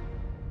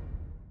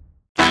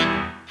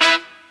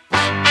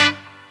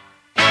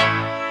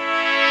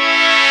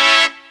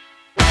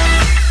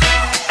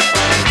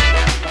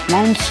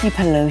 Nancy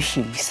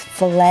Pelosi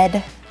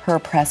fled her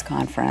press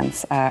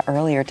conference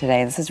earlier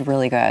today. This is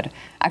really good.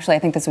 Actually, I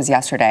think this was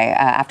yesterday,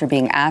 after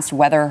being asked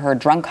whether her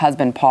drunk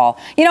husband, Paul...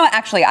 You know what?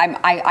 Actually,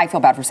 I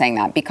feel bad for saying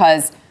that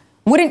because...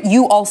 Wouldn't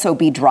you also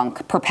be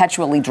drunk,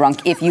 perpetually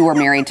drunk, if you were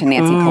married to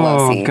Nancy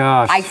Pelosi? Oh,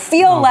 gosh. I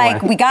feel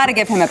like we got to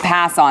give him a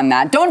pass on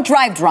that. Don't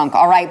drive drunk,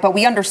 all right? But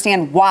we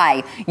understand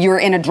why you're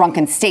in a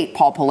drunken state,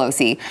 Paul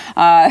Pelosi.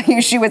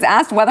 She was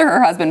asked whether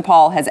her husband,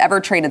 Paul, has ever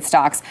traded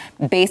stocks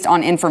based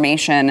on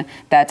information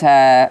that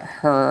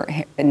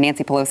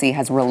Nancy Pelosi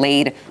has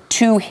relayed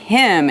to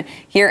him.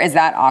 Here is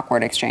that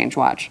awkward exchange.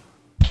 Watch.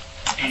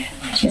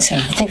 Yes, sir.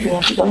 I think we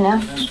have to go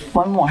now.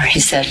 One more, he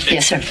said.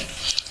 Yes, sir.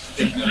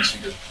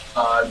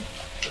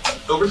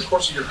 Over the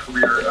course of your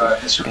career,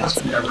 has your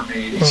husband ever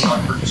made a stock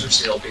purchase or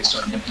sale based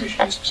on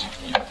information he's received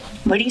from you?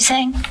 What are you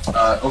saying?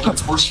 Over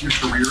the course of your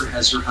career,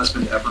 has your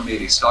husband ever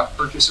made a stock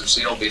purchase or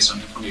sale based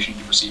on information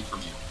he received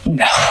from you?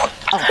 No.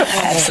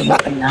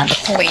 Absolutely not.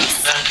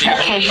 Please.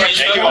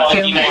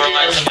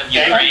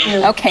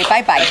 Okay,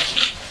 bye-bye.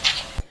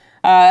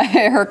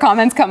 Her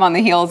comments come on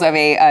the heels of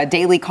a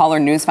Daily Caller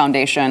News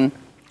Foundation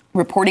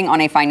reporting on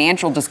a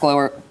financial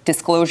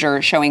disclosure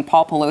showing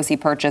Paul Pelosi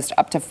purchased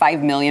up to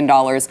 $5 million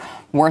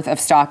worth of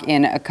stock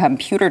in a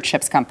computer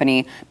chips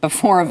company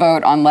before a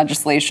vote on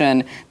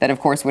legislation that, of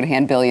course, would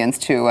hand billions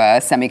to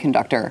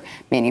semiconductor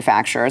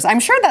manufacturers. I'm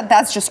sure that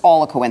that's just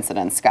all a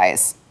coincidence,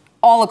 guys.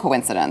 All a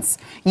coincidence.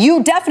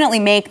 You definitely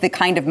make the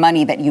kind of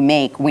money that you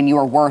make when you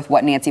are worth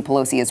what Nancy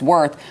Pelosi is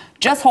worth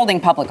just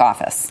holding public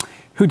office.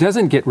 Who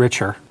doesn't get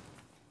richer?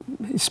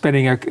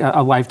 Spending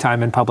a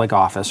lifetime in public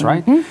office,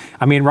 right?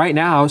 Mm-hmm. I mean, right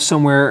now,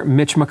 somewhere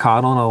Mitch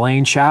McConnell and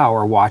Elaine Chao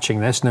are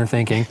watching this and they're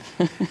thinking,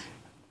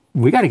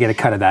 we got to get a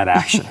cut of that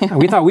action.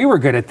 We thought we were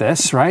good at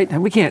this, right?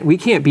 And we can't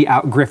be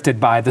outgrifted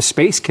by the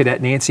space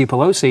cadet Nancy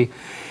Pelosi.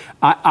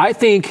 I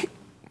think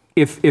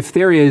if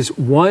there is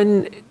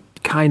one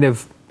kind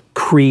of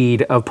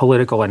creed of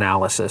political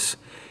analysis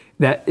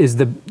that's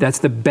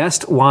the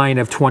best line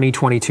of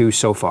 2022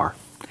 so far.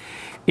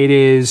 It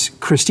is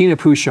Christina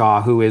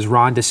Pushaw, who is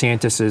Ron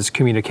DeSantis'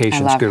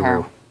 communications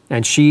guru. Her.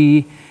 And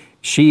she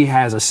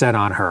has a set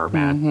on her,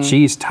 man. Mm-hmm.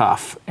 She's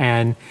tough.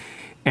 And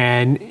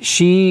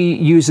she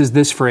uses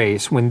this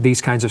phrase when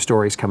these kinds of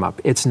stories come up.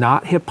 It's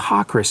not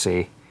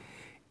hypocrisy,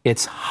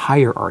 it's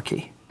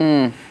hierarchy.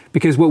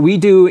 Because what we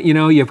do,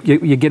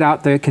 you get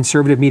out the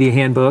conservative media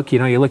handbook,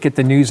 you look at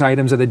the news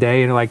items of the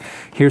day and you're like,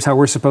 here's how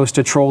we're supposed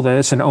to troll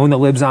this and own the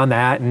libs on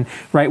that. And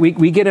right,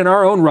 we get in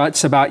our own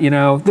ruts about,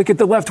 look at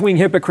the left-wing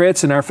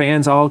hypocrites, and our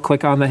fans all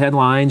click on the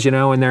headlines, in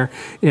their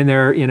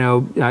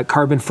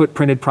carbon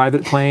footprinted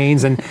private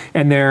planes and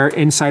their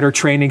insider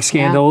training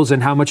scandals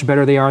and how much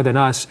better they are than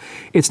us.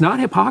 It's not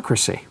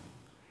hypocrisy.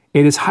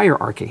 It is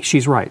hierarchy.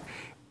 She's right.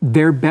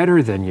 They're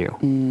better than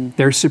you.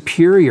 They're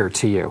superior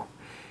to you.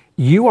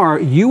 You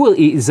will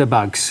eat the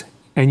bugs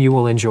and you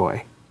will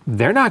enjoy.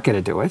 They're not going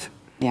to do it.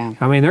 Yeah.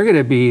 I mean, they're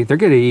going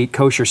to eat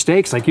kosher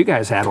steaks like you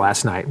guys had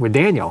last night with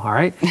Daniel. All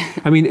right.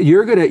 I mean,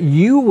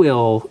 you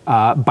will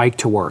bike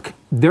to work.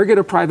 They're going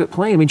to private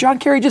plane. I mean, John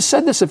Kerry just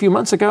said this a few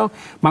months ago.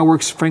 My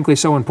work's frankly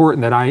so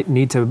important that I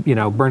need to,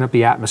 burn up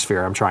the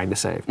atmosphere I'm trying to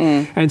save.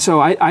 And so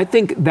I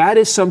think that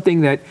is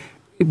something that,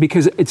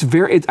 because I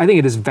think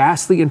it is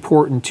vastly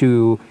important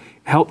to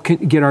help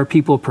get our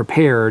people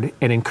prepared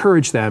and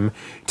encourage them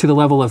to the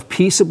level of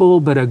peaceable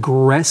but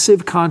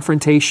aggressive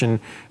confrontation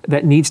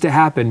that needs to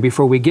happen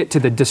before we get to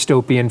the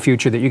dystopian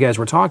future that you guys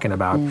were talking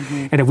about.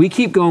 And if we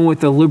keep going with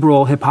the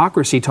liberal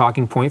hypocrisy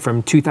talking point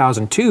from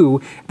 2002,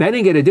 that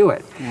ain't gonna do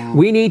it. Yeah.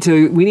 We need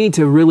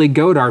to really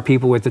goad our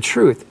people with the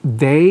truth.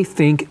 They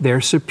think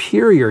they're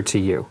superior to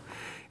you.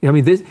 I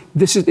mean,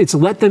 it's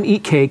let them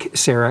eat cake,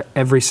 Sarah,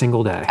 every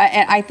single day.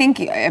 I think,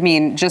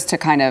 just to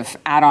kind of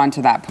add on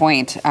to that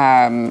point,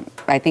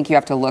 I think you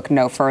have to look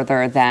no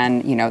further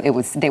than,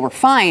 they were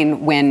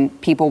fine when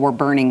people were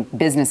burning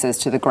businesses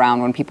to the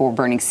ground, when people were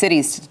burning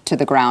cities to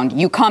the ground.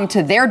 You come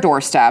to their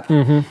doorstep,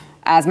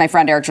 as my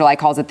friend Eric July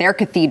calls it, their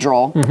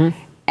cathedral,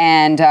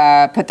 and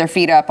put their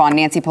feet up on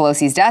Nancy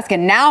Pelosi's desk,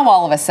 and now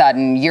all of a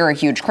sudden you're a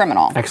huge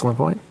criminal. Excellent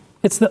point.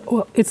 It's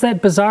that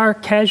bizarre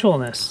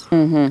casualness.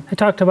 I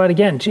talked about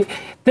again.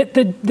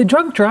 The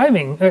drunk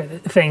driving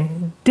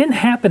thing didn't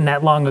happen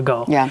that long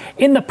ago. Yeah.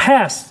 In the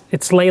past,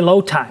 it's lay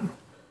low time.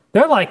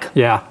 They're like,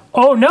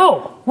 oh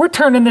no, we're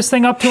turning this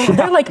thing up to.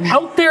 They're like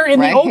out there in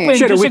the open.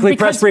 Should have a weekly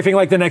press briefing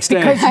like the next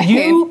day. Because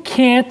you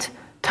can't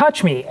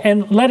touch me,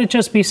 and let it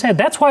just be said.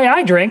 That's why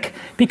I drink,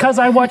 because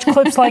I watch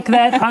clips like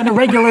that on a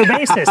regular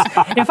basis.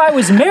 If I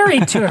was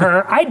married to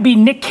her, I'd be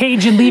Nick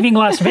Cage and leaving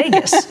Las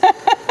Vegas.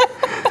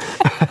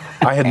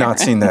 I had not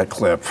seen that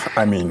clip.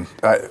 I mean,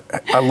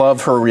 I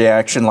love her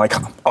reaction, like,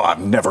 oh, I've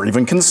never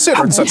even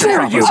considered such a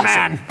proposition. You,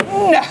 man.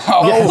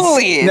 No,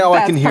 please. Now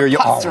I can hear you.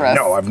 Oh,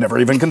 no, I've never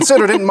even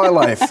considered it in my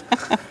life.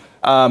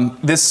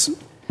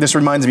 This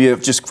reminds me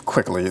of, just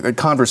quickly, the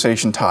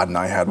conversation Todd and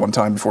I had one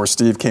time before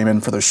Steve came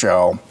in for the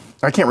show.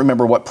 I can't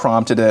remember what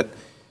prompted it.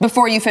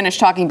 Before you finished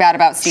talking bad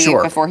about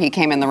Steve, before he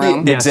came in the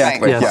room?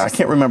 Exactly, right. Yeah, I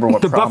can't remember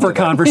what the prompted buffer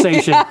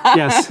conversation,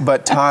 yes.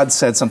 But Todd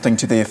said something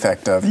to the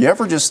effect of, you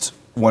ever just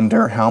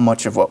wonder how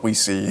much of what we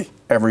see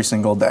every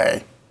single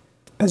day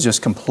is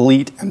just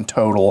complete and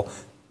total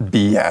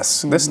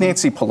BS? This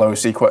Nancy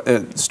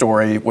Pelosi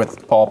story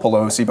with Paul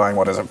Pelosi buying,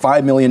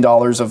 $5 million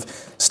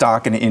of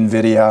stock in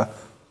NVIDIA.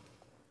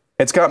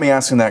 It's got me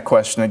asking that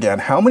question again.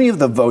 How many of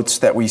the votes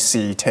that we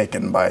see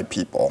taken by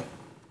people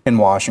in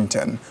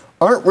Washington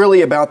aren't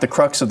really about the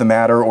crux of the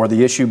matter or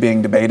the issue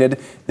being debated?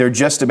 They're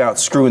just about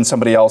screwing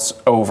somebody else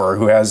over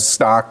who has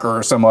stock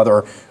or some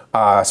other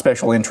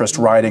special interest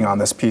riding on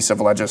this piece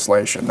of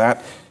legislation.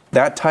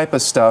 That type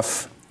of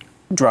stuff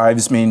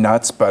drives me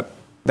nuts, but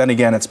then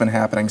again, it's been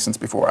happening since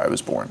before I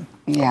was born.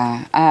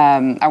 Yeah.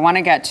 I want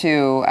to get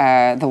to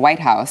the White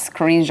House.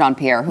 Karine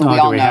Jean-Pierre, who we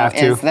all know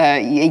is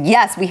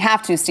yes, we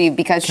have to, Steve,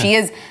 because she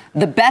is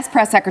the best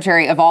press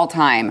secretary of all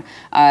time.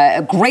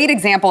 A great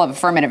example of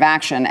affirmative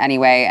action,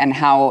 anyway, and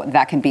how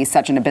that can be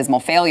such an abysmal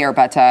failure.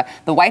 But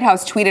the White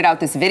House tweeted out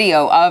this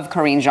video of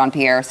Karine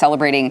Jean-Pierre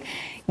celebrating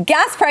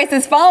gas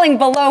prices falling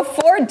below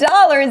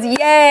 $4.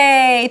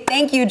 Yay!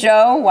 Thank you,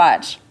 Joe.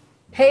 Watch.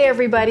 Hey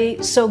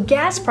everybody, so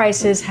gas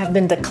prices have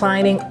been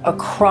declining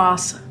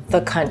across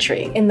the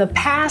country. In the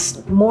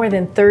past more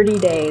than 30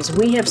 days,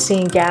 we have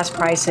seen gas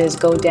prices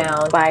go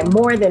down by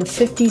more than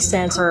 50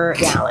 cents per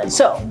gallon.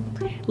 So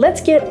let's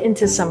get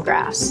into some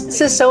graphs.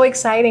 This is so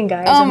exciting,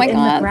 guys. Oh my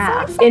God. The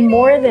graph. In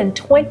more than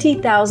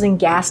 20,000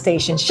 gas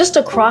stations just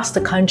across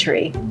the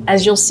country,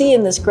 as you'll see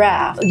in this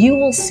graph, you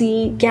will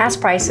see gas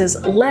prices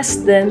less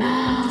than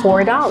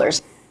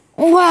 $4.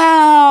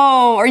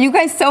 Wow, are you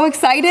guys so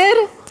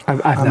excited?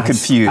 I'm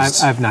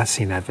confused. I've not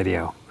seen that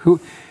video. Who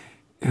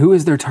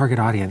is their target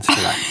audience for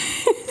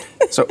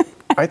that? So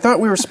I thought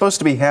we were supposed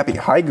to be happy.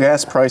 High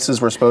gas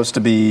prices were supposed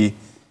to be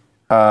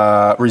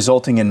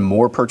resulting in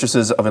more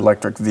purchases of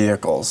electric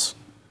vehicles.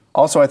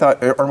 Also, I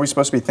thought, aren't we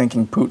supposed to be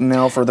thanking Putin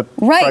now for the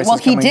prices well,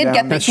 he coming did down?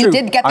 get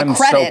the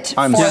credit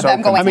for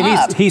them going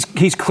up.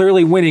 He's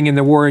clearly winning in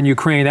the war in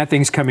Ukraine. That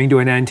thing's coming to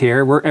an end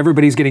here. Where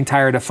everybody's getting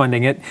tired of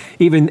funding it.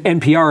 Even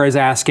NPR is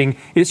asking,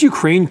 is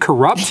Ukraine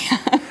corrupt?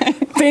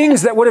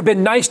 Things that would have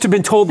been nice to have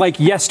been told like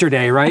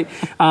yesterday, right?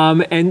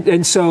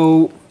 And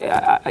so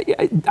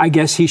I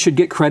guess he should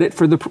get credit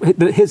for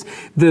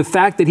the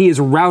fact that he is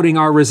routing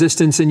our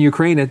resistance in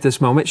Ukraine at this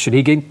moment. Should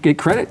he get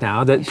credit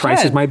now that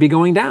prices might be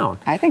going down?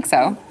 I think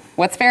so.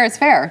 What's fair is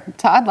fair.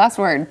 Todd, last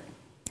word.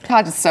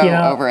 Todd is so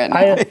over it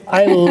now.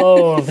 I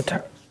loathed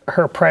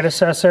her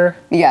predecessor.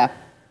 Yeah.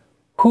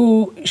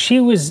 Who she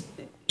was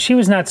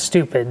not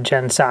stupid,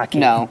 Jen Psaki.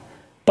 No.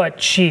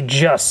 But she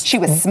was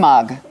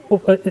smug.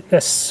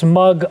 A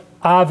smug,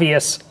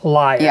 obvious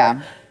liar.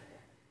 Yeah.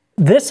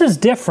 This is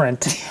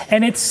different,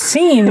 and it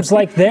seems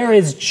like there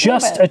is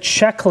just a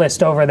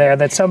checklist over there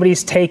that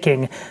somebody's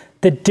taking.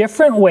 The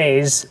different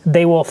ways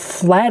they will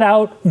flat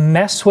out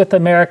mess with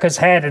America's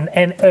head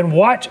and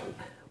watch.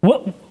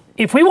 Well,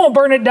 if we won't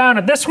burn it down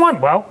at this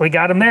one, well, we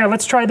got them there.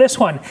 Let's try this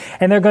one.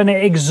 And they're going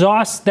to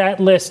exhaust that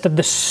list of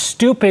the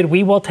stupid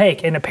we will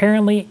take. And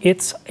apparently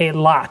it's a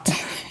lot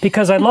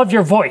because I love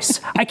your voice.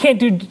 I can't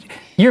do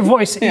your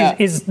voice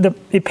is the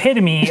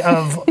epitome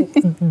of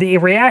the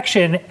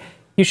reaction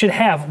you should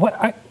have.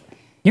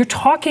 You're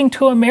talking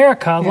to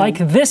America like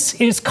this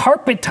is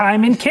carpet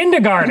time in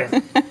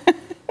kindergarten.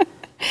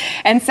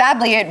 And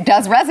sadly, it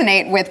does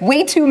resonate with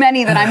way too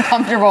many that I'm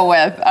comfortable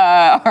with.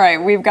 All right,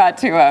 we got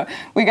to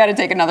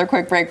take another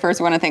quick break. First,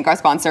 we want to thank our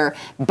sponsor,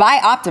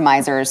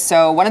 Bioptimizers.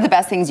 So one of the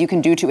best things you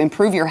can do to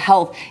improve your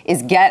health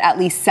is get at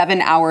least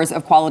 7 hours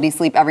of quality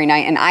sleep every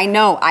night. And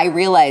I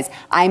realize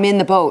I'm in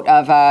the boat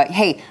of,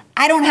 hey,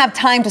 I don't have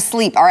time to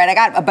sleep. All right, I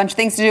got a bunch of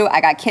things to do. I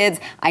got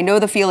kids. I know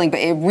the feeling, but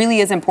it really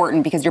is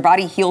important because your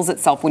body heals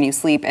itself when you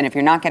sleep. And if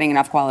you're not getting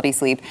enough quality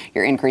sleep,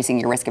 you're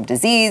increasing your risk of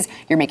disease.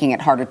 You're making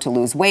it harder to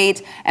lose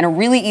weight. And a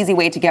really easy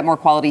way to get more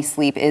quality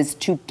sleep is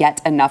to get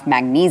enough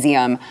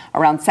magnesium.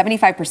 Around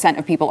 75%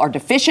 of people are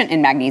deficient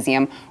in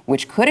magnesium,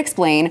 which could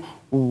explain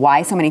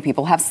why so many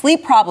people have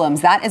sleep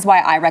problems. That is why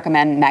I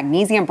recommend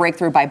Magnesium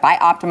Breakthrough by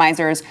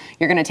Bioptimizers.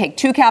 You're going to take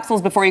 2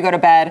 capsules before you go to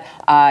bed.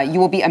 You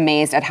will be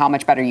amazed at how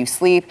much better you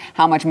sleep,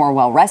 how much more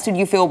well-rested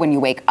you feel when you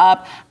wake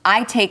up.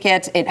 I take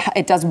it.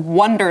 It does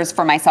wonders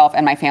for myself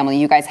and my family.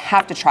 You guys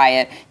have to try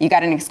it. You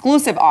got an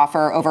exclusive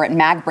offer over at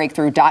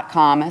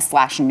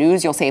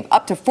magbreakthrough.com/news. You'll save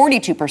up to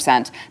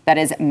 42%. That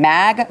is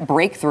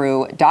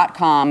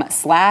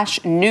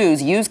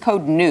magbreakthrough.com/news. Use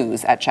code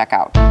NEWS at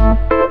checkout.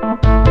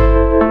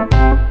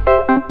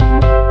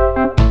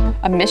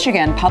 A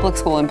Michigan public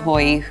school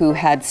employee who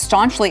had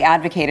staunchly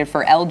advocated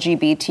for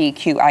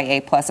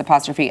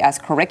LGBTQIA+S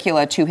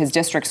curricula to his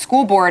district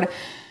school board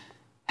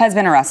has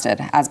been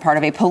arrested as part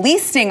of a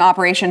police sting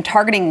operation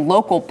targeting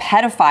local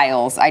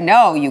pedophiles. I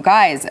know, you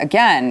guys,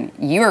 again,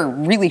 you're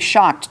really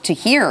shocked to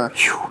hear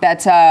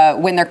that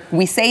when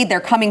we say they're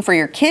coming for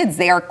your kids,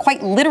 they are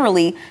quite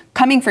literally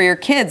coming for your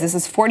kids. This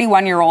is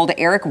 41-year-old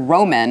Eric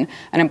Roman,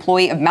 an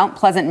employee of Mount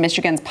Pleasant,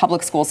 Michigan's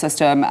public school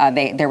system.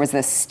 There was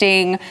this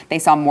sting. They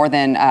saw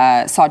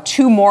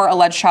 2 more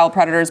alleged child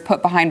predators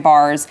put behind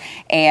bars.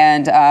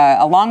 And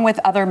along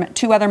with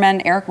 2 other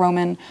men, Eric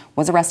Roman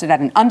was arrested at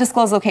an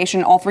undisclosed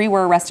location. All 3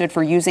 were arrested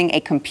for using a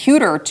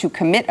computer to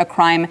commit a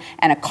crime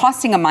and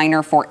accosting a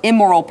minor for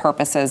immoral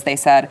purposes, they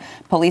said.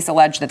 Police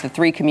alleged that the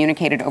 3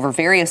 communicated over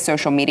various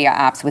social media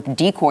apps with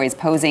decoys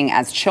posing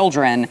as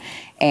children.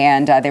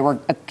 And they were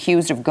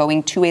accused of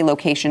going to a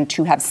location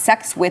to have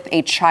sex with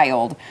a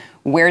child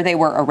where they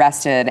were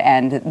arrested.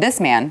 And this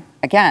man,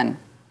 again,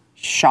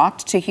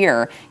 shocked to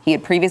hear he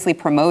had previously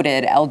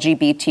promoted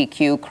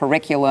LGBTQ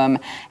curriculum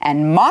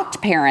and mocked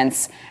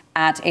parents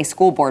at a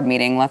school board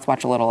meeting. Let's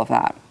watch a little of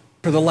that.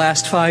 For the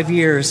last 5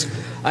 years,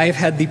 I have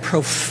had the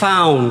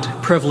profound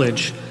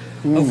privilege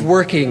of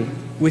working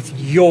with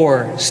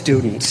your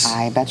students.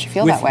 I bet you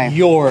feel that way. With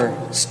your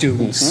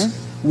students.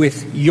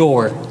 With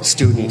your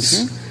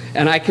students.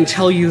 And I can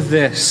tell you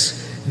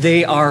this,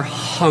 they are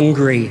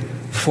hungry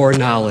for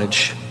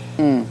knowledge.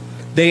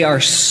 They are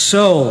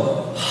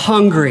so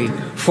hungry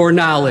for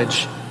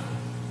knowledge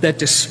that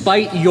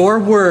despite your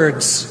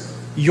words,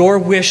 your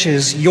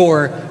wishes,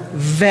 your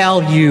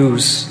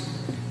values,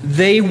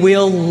 they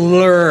will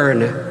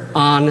learn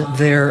on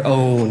their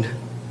own.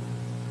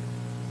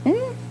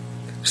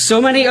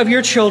 So many of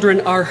your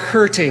children are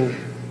hurting,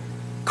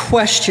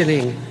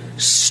 questioning,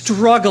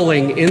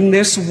 struggling in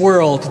this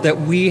world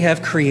that we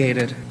have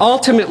created.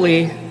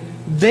 Ultimately,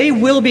 they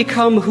will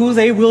become who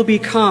they will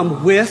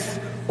become with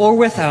or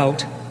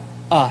without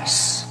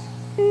us.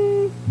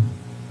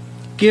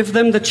 Give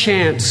them the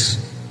chance,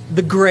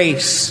 the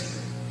grace,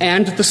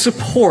 and the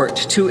support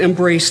to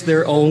embrace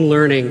their own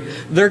learning.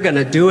 They're going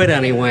to do it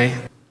anyway.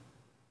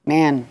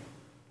 Man,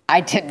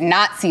 I did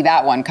not see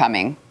that one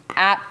coming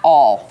at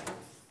all.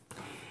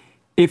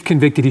 If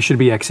convicted, he should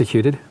be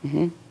executed.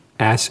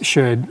 As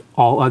should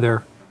all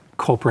other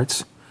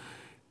culprits.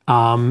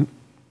 There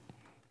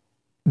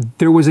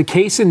was a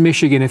case in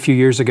Michigan a few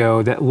years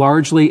ago that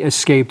largely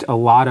escaped a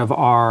lot of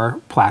our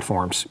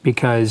platforms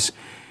because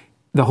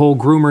the whole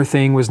groomer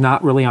thing was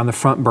not really on the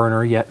front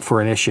burner yet for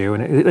an issue,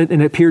 and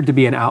it appeared to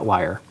be an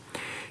outlier.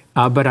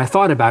 But I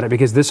thought about it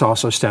because this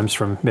also stems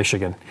from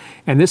Michigan.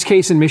 And this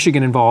case in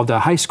Michigan involved a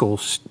high school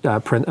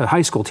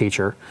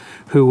teacher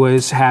who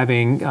was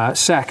having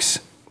sex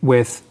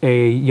with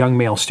a young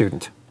male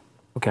student.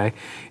 Okay,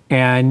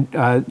 and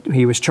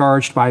he was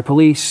charged by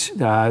police.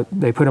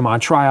 They put him on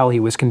trial. He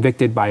was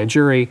convicted by a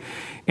jury.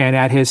 And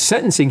at his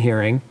sentencing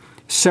hearing,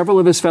 several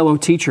of his fellow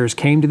teachers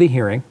came to the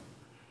hearing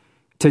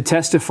to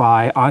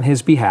testify on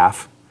his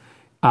behalf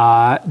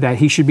that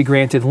he should be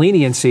granted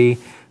leniency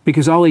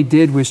because all he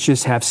did was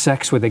just have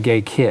sex with a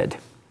gay kid.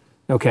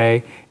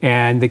 Okay,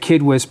 and the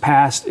kid was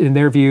past, in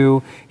their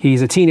view,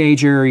 he's a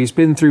teenager, he's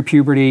been through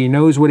puberty, he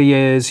knows what he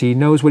is, he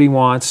knows what he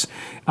wants,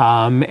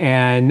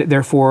 and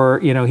therefore,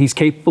 he's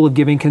capable of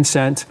giving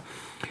consent.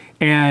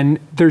 And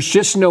there's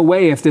just no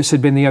way, if this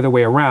had been the other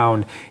way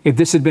around, if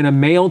this had been a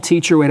male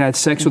teacher who had had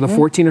sex with a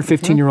 14 or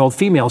 15-year-old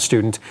female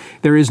student,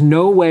 there is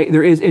no way,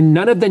 there is in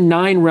none of the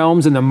 9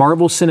 realms in the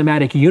Marvel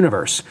Cinematic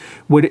Universe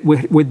would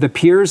the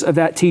peers of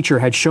that teacher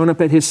had shown up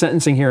at his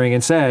sentencing hearing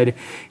and said,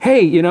 hey,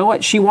 you know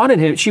what, she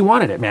wanted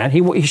it, man.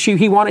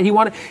 She went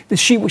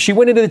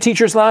into the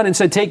teacher's lounge and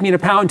said, take me to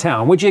Pound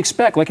Town. What'd you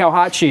expect? Look how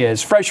hot she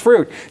is. Fresh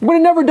fruit. Would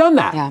have never done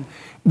that. Yeah.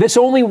 This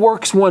only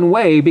works one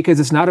way because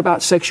it's not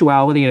about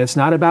sexuality and it's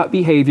not about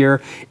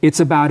behavior. It's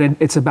about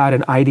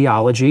an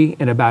ideology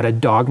and about a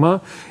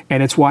dogma.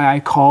 And it's why I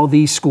call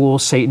these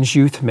schools Satan's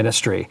youth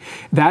ministry.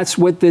 That's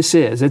what this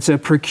is. It's a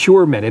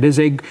procurement.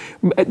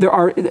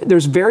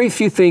 There's very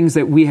few things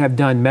that we have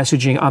done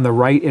messaging on the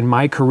right in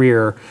my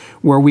career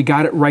where we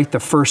got it right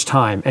the first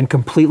time and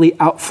completely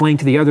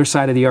outflanked the other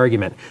side of the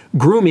argument.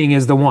 Grooming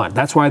is the one.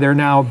 That's why they're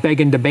now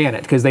begging to ban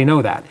it, because they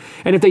know that.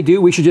 And if they do,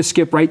 we should just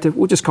go right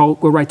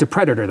to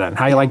Predator then.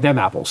 How you like them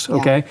apples,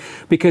 okay? Yeah.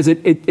 Because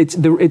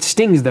it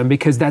stings them,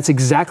 because that's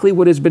exactly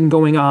what has been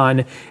going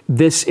on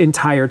this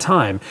entire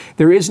time.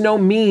 There is no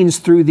means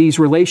through these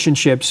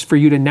relationships for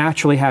you to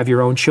naturally have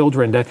your own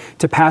children,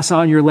 to pass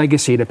on your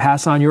legacy, to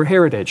pass on your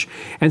heritage.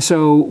 And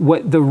so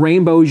what the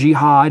rainbow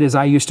jihad, as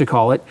I used to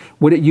call it,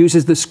 what it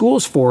uses the schools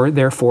for,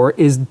 therefore,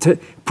 is to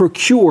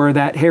procure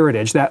that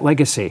heritage, that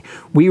legacy.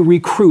 We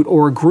recruit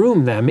or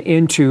groom them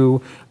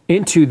into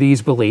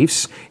these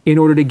beliefs in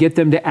order to get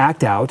them to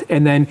act out,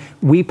 and then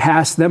we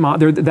pass them on.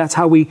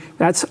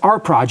 That's our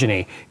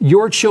progeny.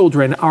 Your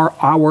children are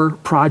our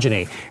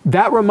progeny.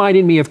 That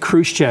reminded me of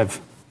Khrushchev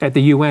at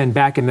the UN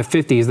back in the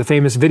 50s, the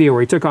famous video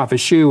where he took off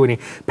his shoe and he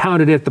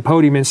pounded it at the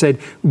podium and said,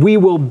 "We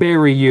will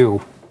bury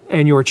you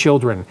and your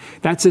children."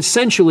 That's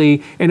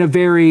essentially in a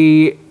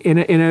very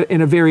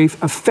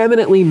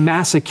effeminately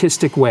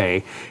masochistic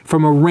way,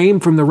 from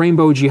the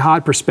rainbow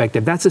jihad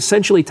perspective. That's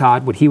essentially,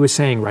 Todd, what he was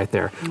saying right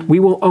there. We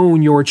will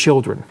own your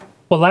children.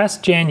 Well,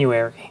 last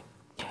January,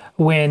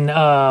 when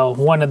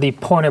one of the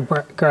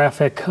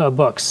pornographic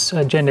books,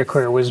 Gender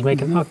Queer, was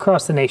making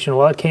across the nation,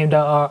 well, it came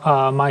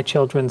to my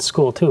children's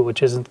school too,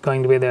 which isn't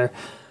going to be their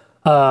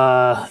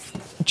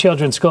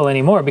children's school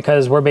anymore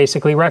because we're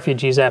basically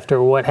refugees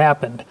after what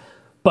happened.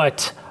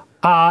 But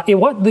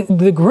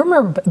the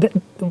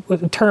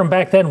groomer term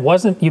back then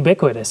wasn't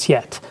ubiquitous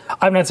yet.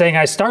 I'm not saying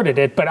I started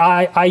it, but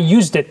I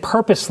used it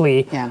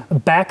purposely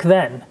back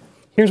then.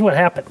 Here's what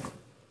happened.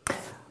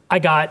 I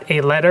got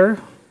a letter,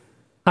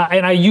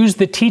 and I used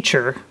the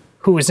teacher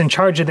who was in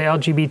charge of the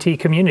LGBT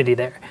community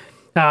there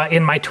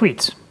in my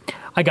tweets.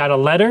 I got a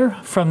letter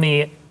from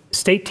the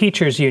State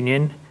Teachers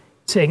Union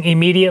saying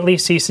immediately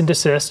cease and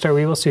desist or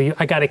we will sue you.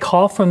 I got a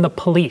call from the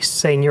police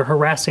saying you're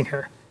harassing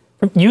her.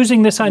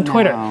 Using this on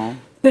Twitter.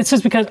 This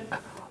is because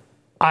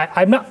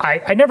I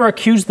never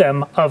accused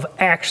them of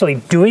actually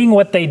doing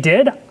what they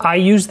did. I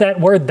use that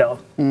word though,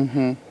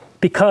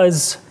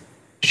 because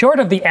short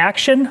of the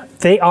action,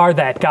 they are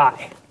that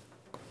guy.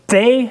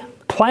 They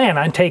plan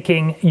on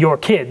taking your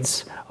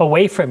kids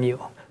away from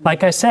you,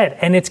 like I said,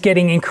 and it's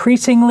getting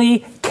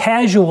increasingly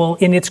casual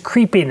in its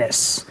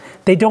creepiness.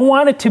 They don't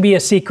want it to be a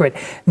secret.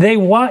 They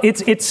want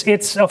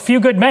it's a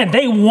few good men.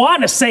 They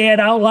want to say it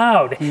out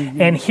loud.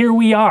 And here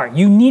we are.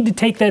 You need to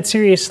take that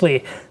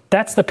seriously.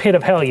 That's the pit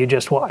of hell you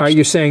just watched. Are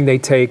you saying they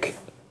take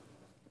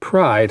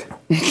pride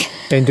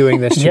in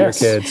doing this to your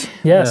kids?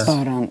 Yes.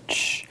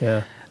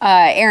 Yeah.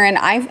 Aaron,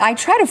 I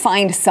try to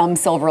find some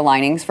silver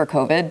linings for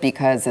COVID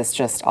because it's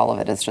just, all of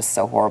it is just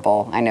so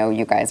horrible. I know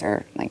you guys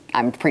are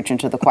I'm preaching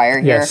to the choir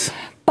here. Yes.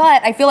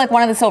 But I feel like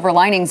one of the silver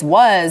linings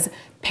was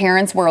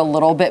parents were a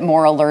little bit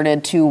more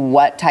alerted to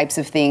what types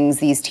of things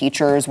these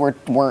teachers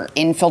were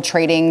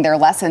infiltrating their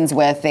lessons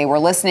with. They were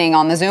listening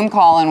on the Zoom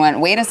call and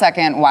went, wait a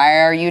second, why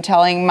are you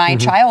telling my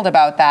child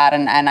about that?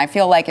 And I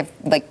feel like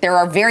there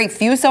are very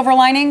few silver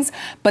linings,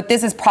 but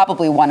this is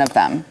probably one of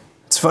them.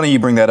 It's funny you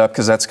bring that up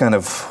because that's kind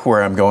of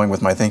where I'm going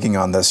with my thinking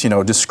on this.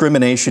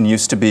 Discrimination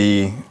used to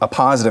be a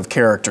positive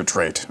character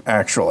trait,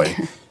 actually.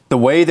 The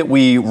way that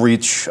we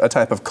reach a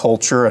type of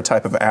culture, a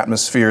type of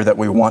atmosphere that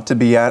we want to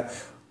be at,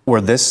 where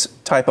this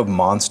type of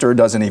monster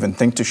doesn't even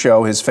think to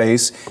show his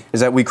face, is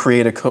that we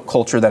create a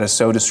culture that is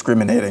so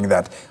discriminating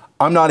that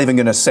I'm not even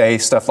going to say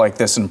stuff like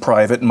this in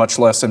private, much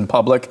less in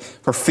public,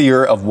 for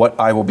fear of what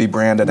I will be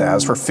branded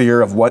as, for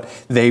fear of what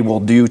they will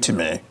do to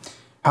me.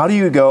 How do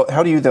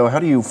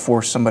you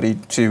force somebody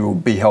to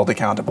be held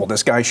accountable?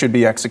 This guy should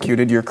be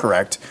executed, you're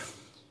correct.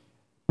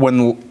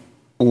 When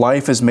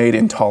life is made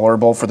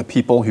intolerable for the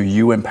people who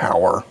you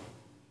empower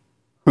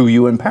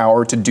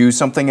to do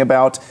something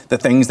about the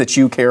things that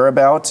you care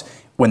about,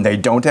 when they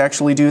don't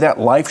actually do that,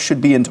 life should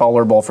be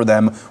intolerable for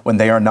them when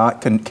they are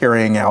not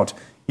carrying out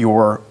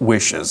your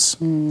wishes.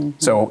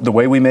 So the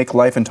way we make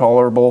life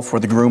intolerable for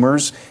the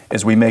groomers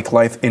is we make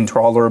life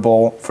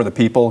intolerable for the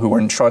people who are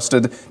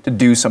entrusted to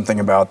do something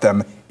about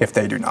them if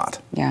they do not.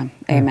 Yeah,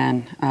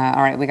 amen.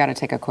 All right, we got to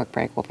take a quick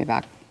break. We'll be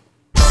back.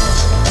 Did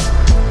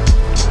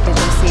you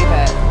see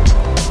that?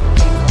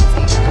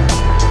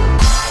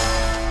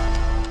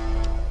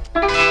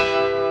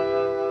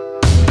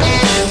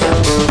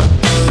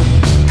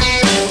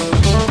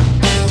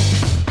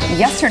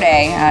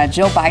 Yesterday,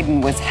 Jill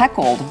Biden was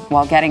heckled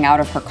while getting out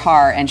of her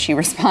car, and she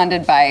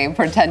responded by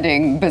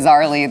pretending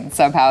bizarrely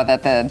somehow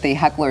that the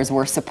hecklers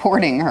were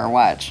supporting her.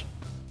 Watch.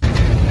 Your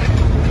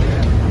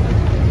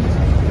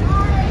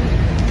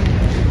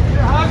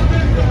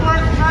husband's the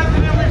worst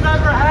president we've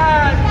ever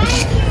had.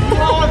 You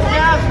owe us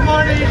gas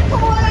money.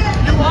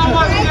 You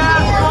owe us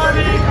gas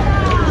money. You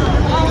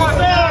owe us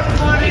gas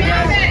money.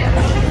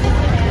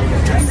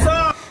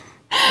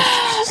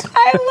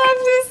 I love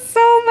this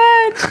so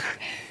much.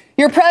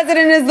 Your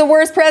president is the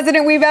worst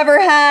president we've ever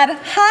had.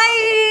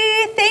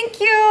 Hi, thank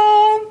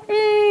you.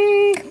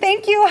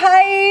 Thank you,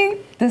 hi.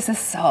 This is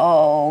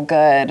so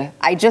good.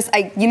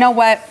 You know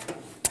what?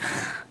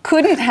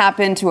 Couldn't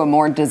happen to a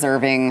more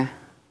deserving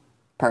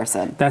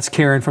person. That's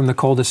Karen from the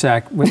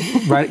cul-de-sac,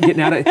 getting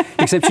out of.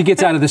 Except she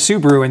gets out of the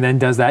Subaru and then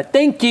does that.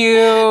 Thank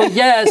you.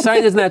 Yes,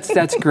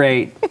 that's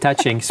great,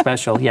 touching,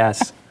 special.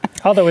 Yes.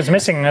 All that was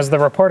missing as the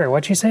reporter.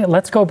 What'd she say?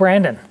 Let's go,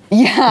 Brandon.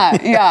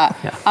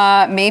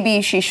 Yeah.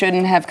 Maybe she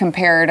shouldn't have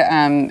compared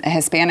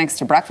Hispanics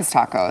to breakfast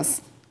tacos.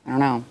 I don't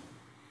know.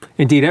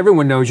 Indeed,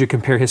 everyone knows you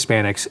compare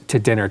Hispanics to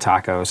dinner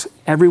tacos.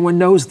 Everyone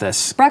knows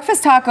this.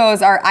 Breakfast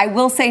tacos are, I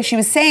will say, she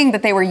was saying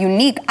that they were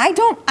unique. I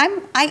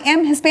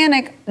am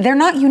Hispanic. They're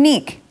not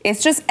unique.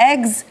 It's just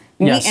eggs,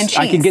 meat, and cheese.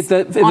 I can get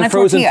in the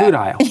frozen food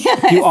aisle.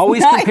 Yes, you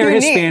always compare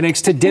unique.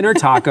 Hispanics to dinner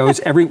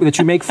tacos that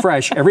you make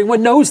fresh.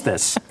 Everyone knows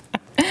this.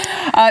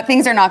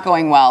 Things are not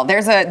going well.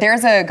 There's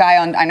a guy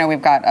on, I know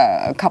we've got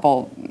a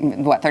couple,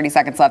 30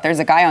 seconds left. There's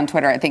a guy on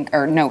Twitter,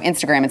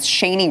 Instagram. It's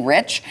Shaney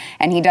Rich,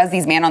 and he does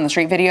these man on the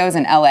street videos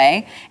in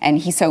LA. And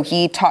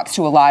he talks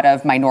to a lot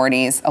of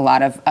minorities, a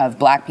lot of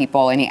black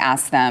people, and he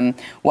asks them,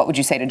 what would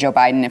you say to Joe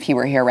Biden if he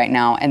were here right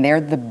now? And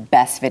they're the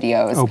best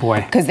videos. Oh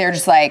boy. Because they're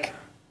just like,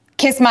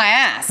 kiss my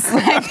ass.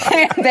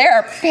 Like,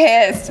 they're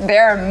pissed.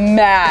 They're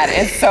mad.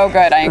 It's so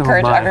good. I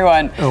encourage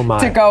everyone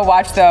to go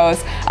watch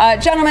those.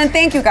 Gentlemen,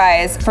 thank you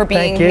guys for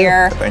being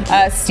here. Thank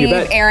you.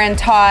 Steve, Aaron,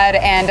 Todd,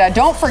 and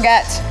don't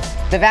forget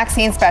the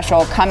vaccine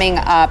special coming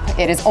up.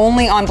 It is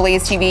only on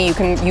Blaze TV. You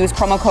can use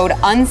promo code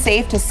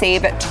UNSAFE to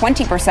save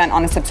 20%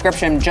 on a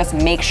subscription. Just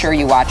make sure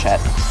you watch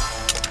it.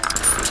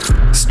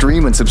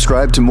 Stream and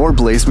subscribe to more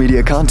Blaze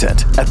Media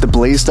content at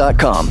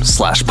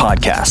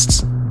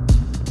theblaze.com/podcasts.